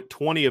Hartman went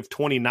 20 of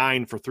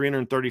 29 for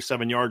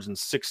 337 yards and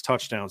 6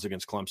 touchdowns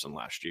against Clemson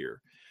last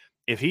year.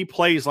 If he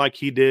plays like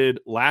he did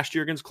last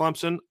year against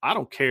Clemson, I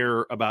don't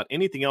care about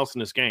anything else in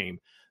this game.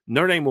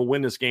 Notre Dame will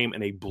win this game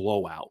in a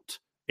blowout,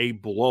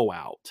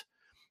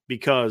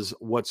 because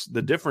what's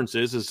the difference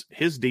is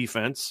his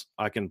defense,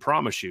 I can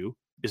promise you,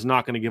 is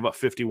not going to give up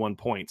 51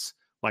 points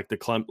like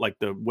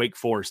the Wake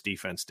Forest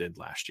defense did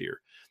last year.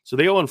 So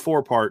the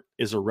 0-4 part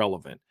is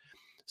irrelevant.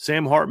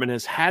 Sam Hartman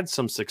has had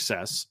some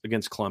success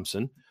against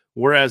Clemson,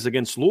 whereas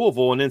against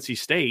Louisville and NC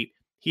State,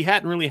 he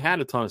hadn't really had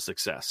a ton of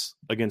success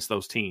against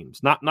those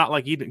teams. Not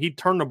like he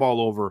turned the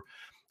ball over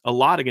a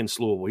lot against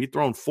Louisville. He'd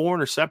thrown 4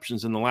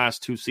 interceptions in the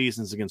last 2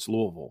 seasons against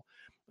Louisville.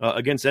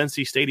 Against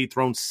NC State, he'd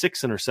thrown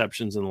 6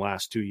 interceptions in the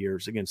last 2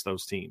 years against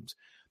those teams.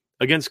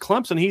 Against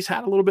Clemson, he's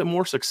had a little bit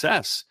more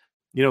success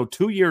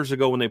 2 years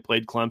ago when they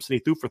played Clemson, he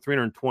threw for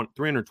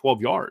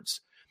 312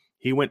 yards.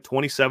 He went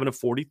 27 of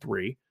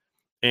 43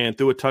 and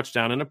threw a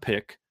touchdown and a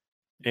pick.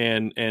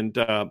 And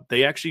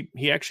he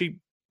actually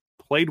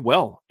played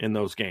well in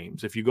those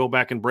games. If you go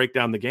back and break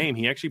down the game,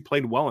 he actually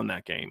played well in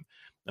that game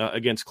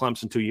against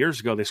Clemson 2 years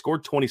ago. They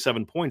scored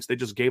 27 points. They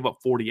just gave up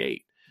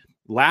 48.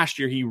 Last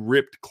year, he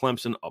ripped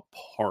Clemson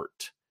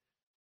apart.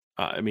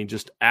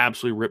 Just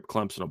absolutely ripped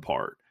Clemson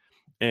apart.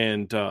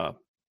 And,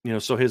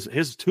 so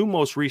his two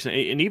most recent,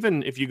 and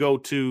even if you go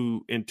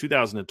to in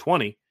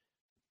 2020,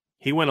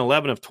 he went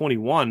 11 of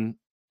 21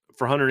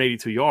 for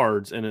 182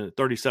 yards in a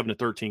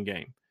 37-13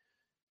 game.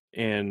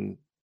 And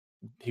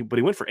he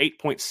went for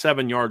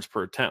 8.7 yards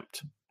per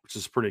attempt, which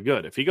is pretty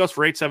good. If he goes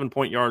for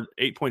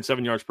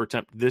 8.7 yards per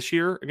attempt this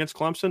year against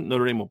Clemson,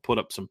 Notre Dame will put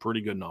up some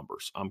pretty good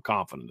numbers. I'm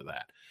confident of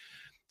that.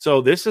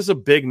 So this is a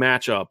big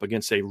matchup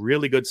against a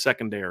really good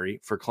secondary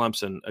for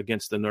Clemson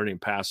against the Notre Dame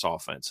pass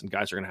offense, and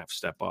guys are going to have to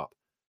step up.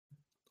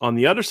 On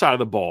the other side of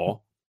the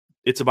ball,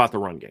 it's about the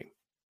run game.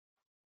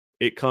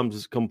 It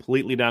comes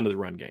completely down to the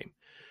run game.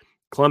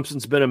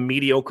 Clemson's been a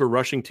mediocre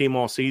rushing team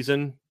all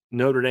season.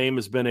 Notre Dame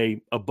has been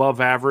a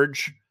above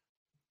average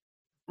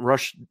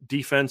rush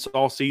defense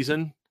all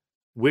season.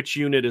 Which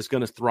unit is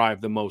going to thrive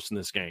the most in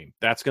this game?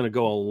 That's going to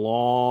go a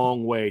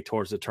long way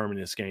towards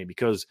determining this game,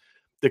 because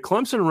the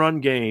Clemson run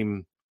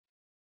game,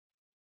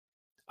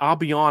 I'll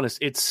be honest,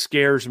 it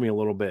scares me a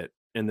little bit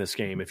in this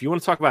game. If you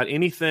want to talk about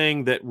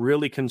anything that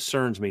really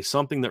concerns me,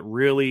 something that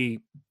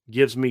really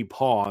gives me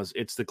pause,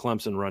 it's the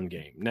Clemson run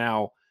game.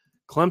 Now,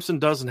 Clemson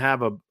doesn't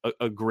have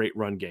a great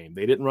run game.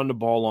 They didn't run the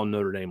ball on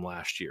Notre Dame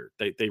last year.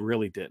 They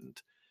really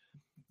didn't.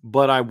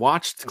 But I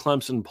watched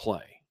Clemson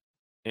play,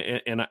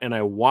 and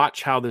I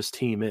watch how this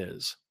team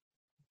is,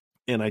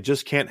 and I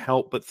just can't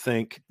help but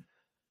think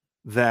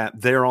that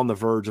they're on the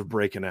verge of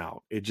breaking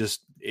out. It's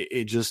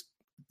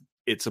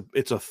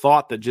a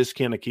thought that just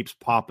kind of keeps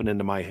popping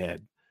into my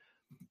head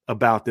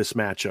about this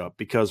matchup,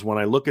 because when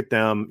I look at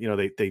them,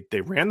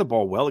 they ran the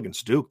ball well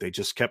against Duke. They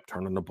just kept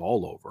turning the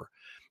ball over.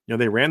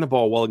 They ran the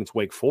ball well against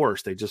Wake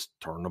Forest. They just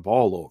turned the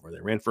ball over.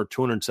 They ran for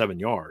 207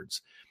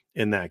 yards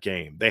in that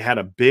game. They had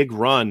a big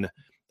run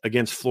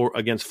against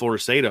Florida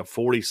State, about a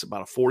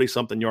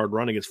 40-something yard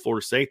run against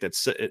Florida State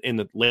that's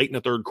late in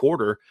the third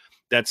quarter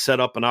that set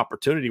up an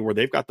opportunity where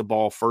they've got the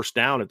ball first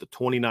down at the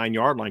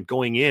 29-yard line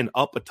going in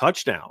up a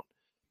touchdown.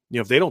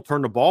 If they don't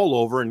turn the ball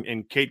over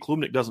and Cade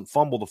Klubnik doesn't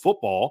fumble the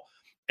football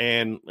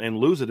and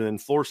lose it, and then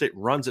Florida State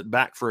runs it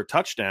back for a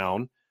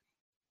touchdown,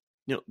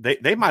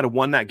 they might have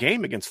won that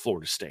game against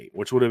Florida State,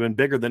 which would have been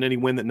bigger than any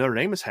win that Notre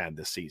Dame has had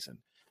this season.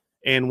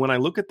 And when I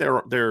look at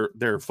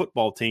their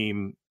football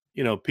team,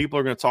 people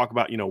are going to talk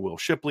about, Will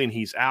Shipley, and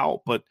he's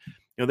out, but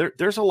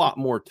there's a lot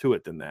more to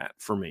it than that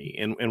for me.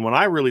 And when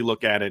I really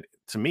look at it,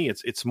 to me,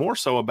 it's more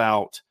so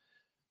about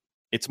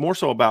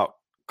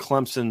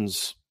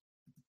Clemson's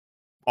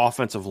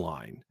offensive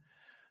line,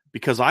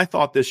 because I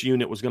thought this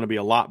unit was going to be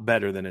a lot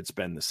better than it's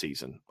been this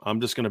season.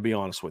 I'm just going to be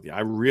honest with you.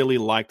 I really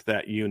liked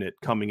that unit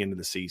coming into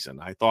the season.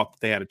 I thought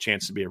they had a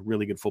chance to be a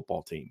really good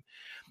football team.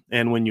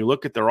 And when you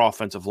look at their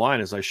offensive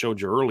line, as I showed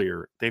you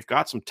earlier, they've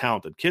got some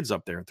talented kids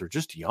up there. They're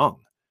just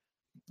young.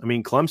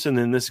 Clemson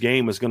in this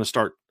game is going to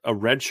start a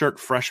redshirt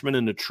freshman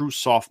and a true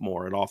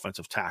sophomore at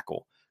offensive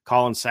tackle.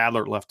 Colin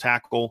Sadler at left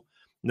tackle.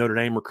 Notre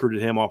Dame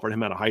recruited him, offered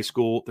him out of high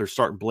school. They're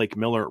starting Blake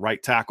Miller at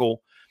right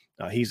tackle.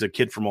 He's a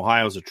kid from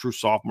Ohio, is a true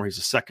sophomore. He's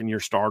a second-year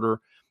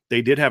starter.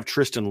 They did have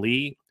Tristan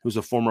Lee, who's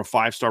a former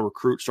five-star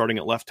recruit, starting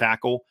at left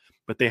tackle,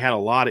 but they had a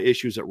lot of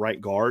issues at right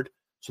guard,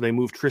 so they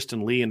moved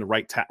Tristan Lee into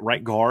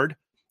right guard,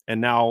 and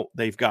now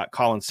they've got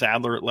Colin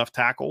Sadler at left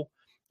tackle.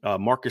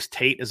 Marcus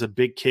Tate is a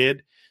big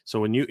kid.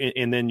 So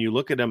then you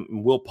look at him,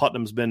 Will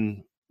Putnam's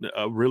been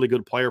a really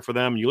good player for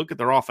them. You look at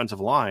their offensive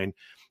line,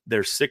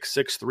 they're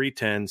 6'6",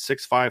 310,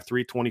 6'5",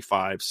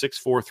 325,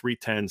 6'4",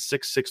 310,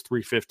 6'6",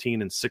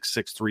 315, and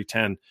 6'6",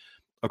 310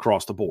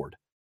 across the board.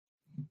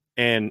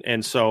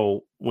 And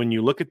so when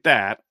you look at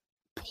that,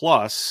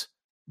 plus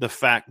the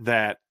fact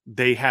that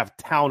they have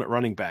talent at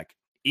running back,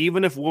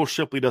 even if Will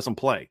Shipley doesn't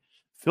play,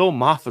 Phil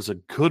Moff is a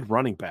good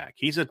running back.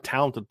 He's a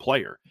talented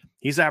player.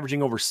 He's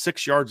averaging over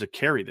 6 yards a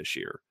carry this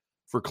year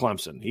for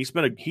Clemson. He's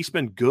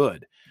been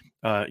good.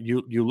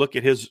 You look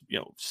at his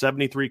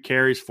 73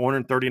 carries,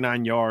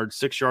 439 yards,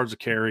 6 yards a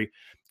carry,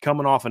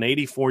 coming off an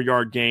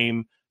 84-yard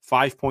game,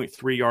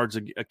 5.3 yards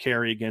a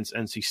carry against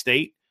NC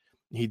State.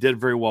 He did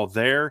very well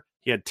there.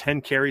 He had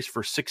 10 carries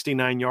for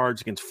 69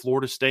 yards against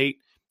Florida State,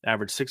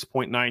 averaged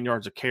 6.9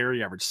 yards a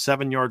carry, averaged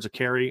 7 yards a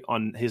carry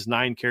on his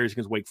 9 carries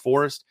against Wake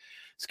Forest.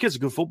 This kid's a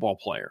good football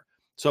player.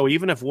 So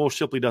even if Will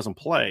Shipley doesn't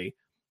play,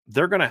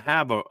 they're going to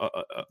have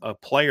a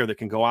player that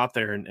can go out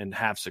there and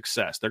have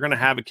success. They're going to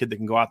have a kid that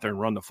can go out there and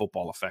run the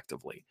football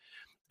effectively.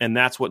 And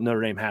that's what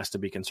Notre Dame has to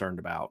be concerned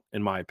about,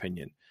 in my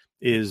opinion,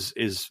 is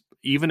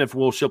even if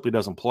Will Shipley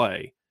doesn't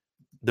play,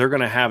 they're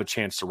going to have a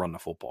chance to run the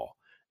football.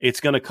 It's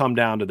going to come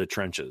down to the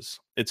trenches.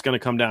 It's going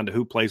to come down to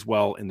who plays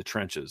well in the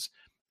trenches.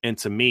 And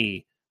to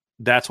me,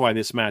 that's why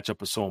this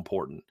matchup is so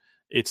important.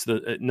 It's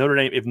the Notre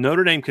Dame. If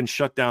Notre Dame can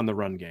shut down the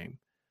run game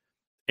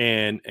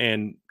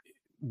and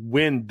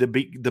win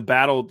the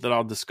battle that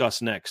I'll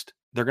discuss next,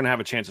 they're going to have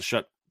a chance to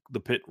shut the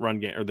Pitt run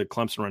game or the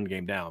Clemson run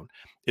game down.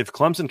 If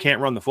Clemson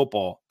can't run the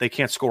football, they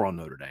can't score on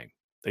Notre Dame.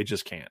 They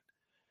just can't.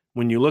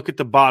 When you look at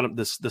the bottom,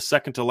 the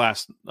second to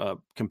last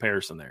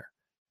comparison there,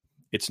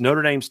 it's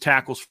Notre Dame's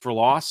tackles for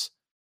loss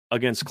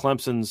against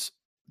Clemson's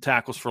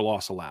tackles for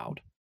loss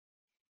allowed.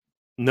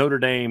 Notre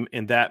Dame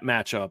in that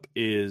matchup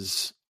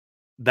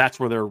that's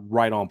where they're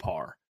right on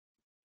par.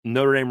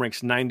 Notre Dame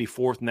ranks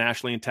 94th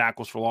nationally in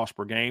tackles for loss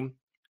per game.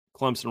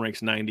 Clemson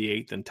ranks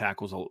 98th in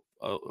tackles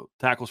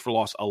for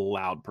loss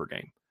allowed per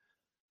game.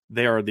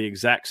 They are the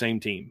exact same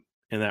team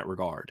in that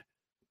regard.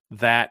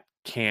 That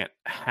can't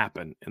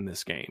happen in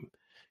this game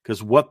because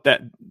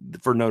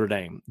for Notre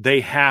Dame,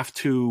 they have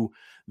to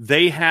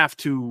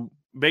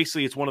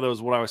basically, it's one of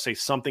those, what I would say,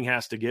 something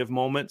has to give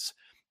moments.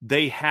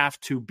 They have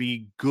to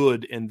be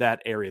good in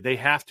that area. They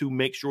have to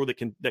make sure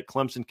that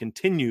Clemson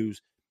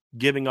continues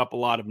giving up a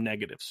lot of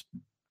negatives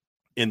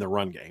in the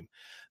run game.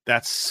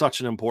 That's such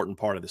an important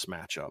part of this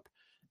matchup.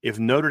 If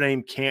Notre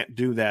Dame can't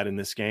do that in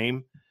this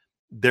game,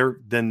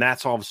 then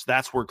that's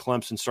where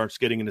Clemson starts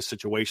getting into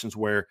situations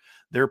where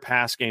their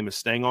pass game is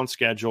staying on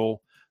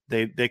schedule.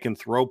 They can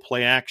throw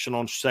play action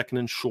on second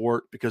and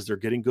short because they're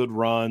getting good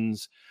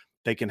runs.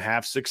 They can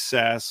have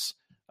success,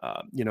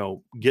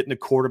 getting the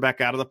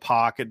quarterback out of the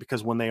pocket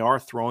because when they are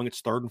throwing,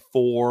 it's 3rd and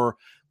 4,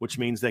 which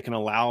means they can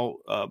allow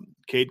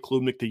Cade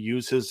Klubnik to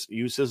use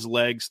his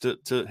legs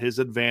to his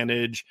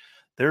advantage.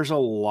 There's a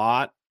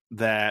lot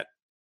that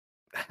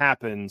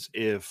happens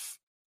if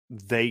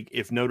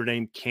Notre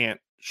Dame can't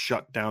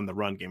shut down the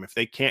run game. If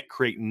they can't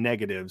create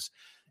negatives,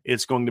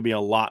 it's going to be a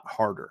lot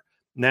harder.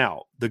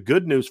 Now, the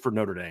good news for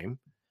Notre Dame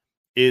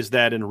is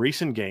that in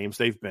recent games,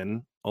 they've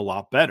been a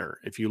lot better.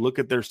 If you look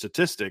at their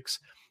statistics,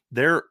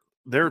 they're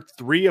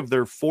 3 of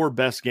their 4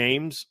 best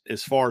games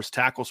as far as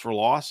tackles for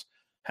loss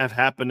have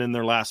happened in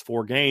their last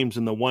 4 games.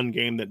 And the one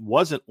game that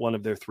wasn't one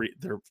of their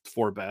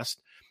 4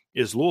 best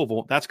is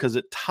Louisville. That's because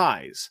it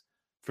ties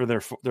for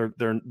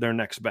their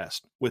next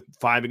best with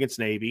 5 against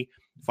Navy,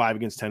 5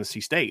 against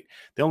Tennessee State.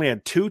 They only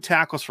had 2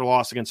 tackles for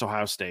loss against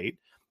Ohio State.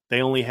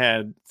 They only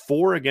had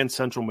 4 against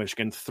Central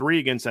Michigan, 3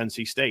 against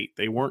NC State.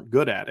 They weren't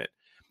good at it.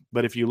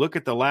 But if you look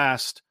at the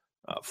last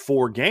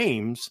 4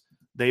 games,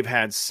 they've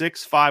had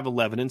 6, 5,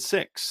 11, and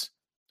 6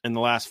 in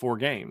the last 4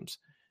 games.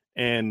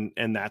 And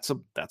that's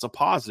a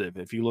positive.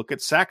 If you look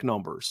at sack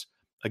numbers,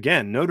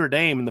 again, Notre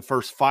Dame in the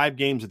first 5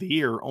 games of the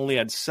year only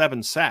had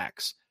 7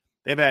 sacks.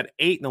 They've had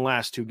 8 in the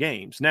last 2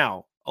 games.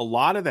 Now, a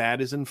lot of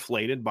that is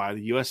inflated by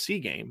the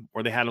USC game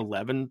where they had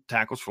 11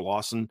 tackles for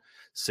loss and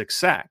 6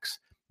 sacks.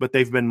 But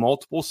they've been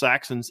multiple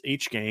sacks in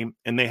each game,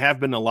 and they have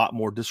been a lot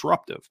more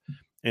disruptive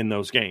in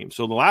those games.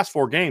 So the last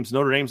 4 games,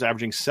 Notre Dame's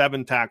averaging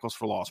 7 tackles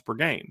for loss per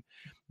game.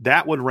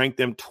 That would rank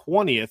them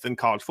 20th in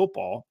college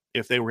football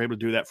if they were able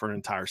to do that for an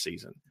entire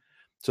season.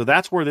 So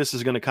that's where this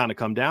is going to kind of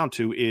come down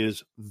to,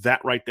 is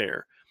that right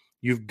there.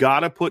 You've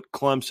got to put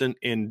Clemson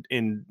in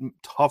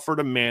tougher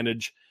to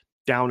manage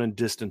down in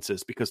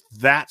distances, because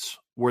that's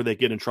where they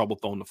get in trouble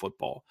throwing the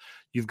football.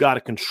 You've got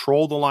to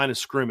control the line of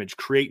scrimmage,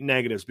 create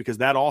negatives, because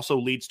that also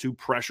leads to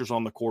pressures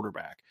on the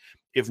quarterback.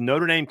 If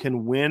Notre Dame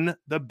can win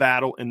the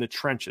battle in the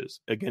trenches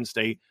against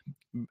a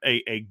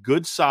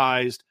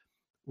good-sized,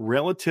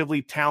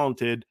 relatively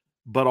talented,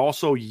 but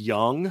also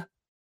young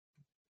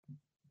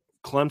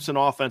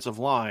Clemson offensive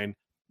line,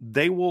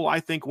 they will,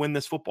 I think, win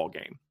this football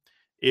game.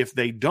 If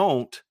they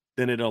don't,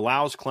 then it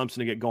allows Clemson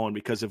to get going,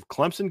 because if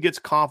Clemson gets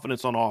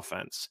confidence on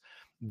offense,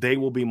 they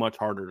will be much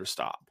harder to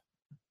stop.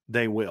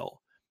 They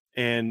will.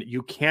 And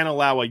you can't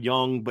allow a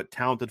young but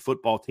talented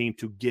football team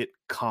to get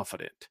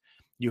confident.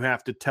 You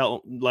have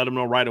to let them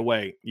know right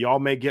away, y'all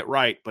may get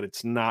right, but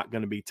it's not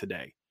going to be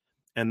today.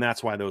 And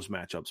that's why those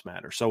matchups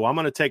matter. So I'm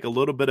going to take a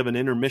little bit of an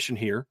intermission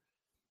here,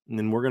 and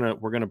then we're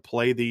going to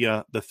play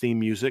the theme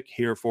music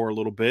here for a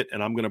little bit,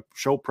 and I'm going to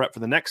show prep for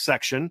the next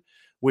section,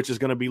 which is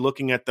going to be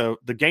looking at the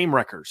game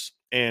wreckers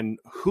and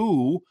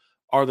who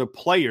are the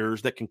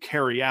players that can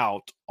carry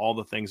out all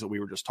the things that we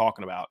were just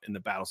talking about in the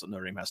battles that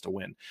Notre Dame has to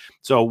win.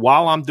 So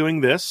while I'm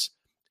doing this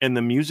and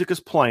the music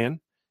is playing,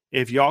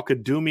 if y'all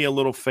could do me a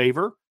little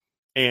favor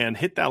and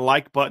hit that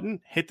like button,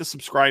 hit the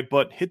subscribe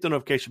button, hit the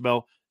notification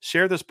bell,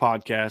 share this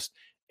podcast,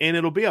 and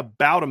it'll be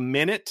about a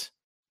minute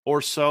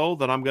or so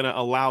that I'm going to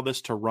allow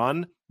this to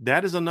run.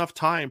 That is enough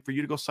time for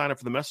you to go sign up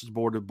for the message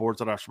board at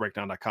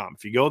boards.irishbreakdown.com.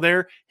 If you go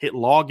there, hit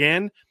log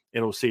in,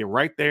 it'll see it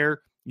right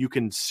there. You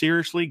can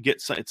seriously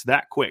it's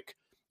that quick.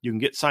 You can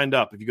get signed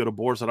up if you go to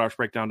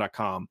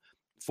boards.irishbreakdown.com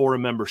for a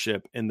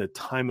membership, and the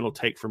time it'll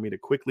take for me to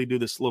quickly do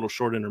this little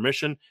short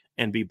intermission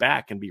and be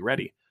back and be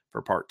ready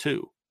for part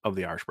 2 of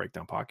the Irish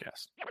Breakdown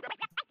podcast.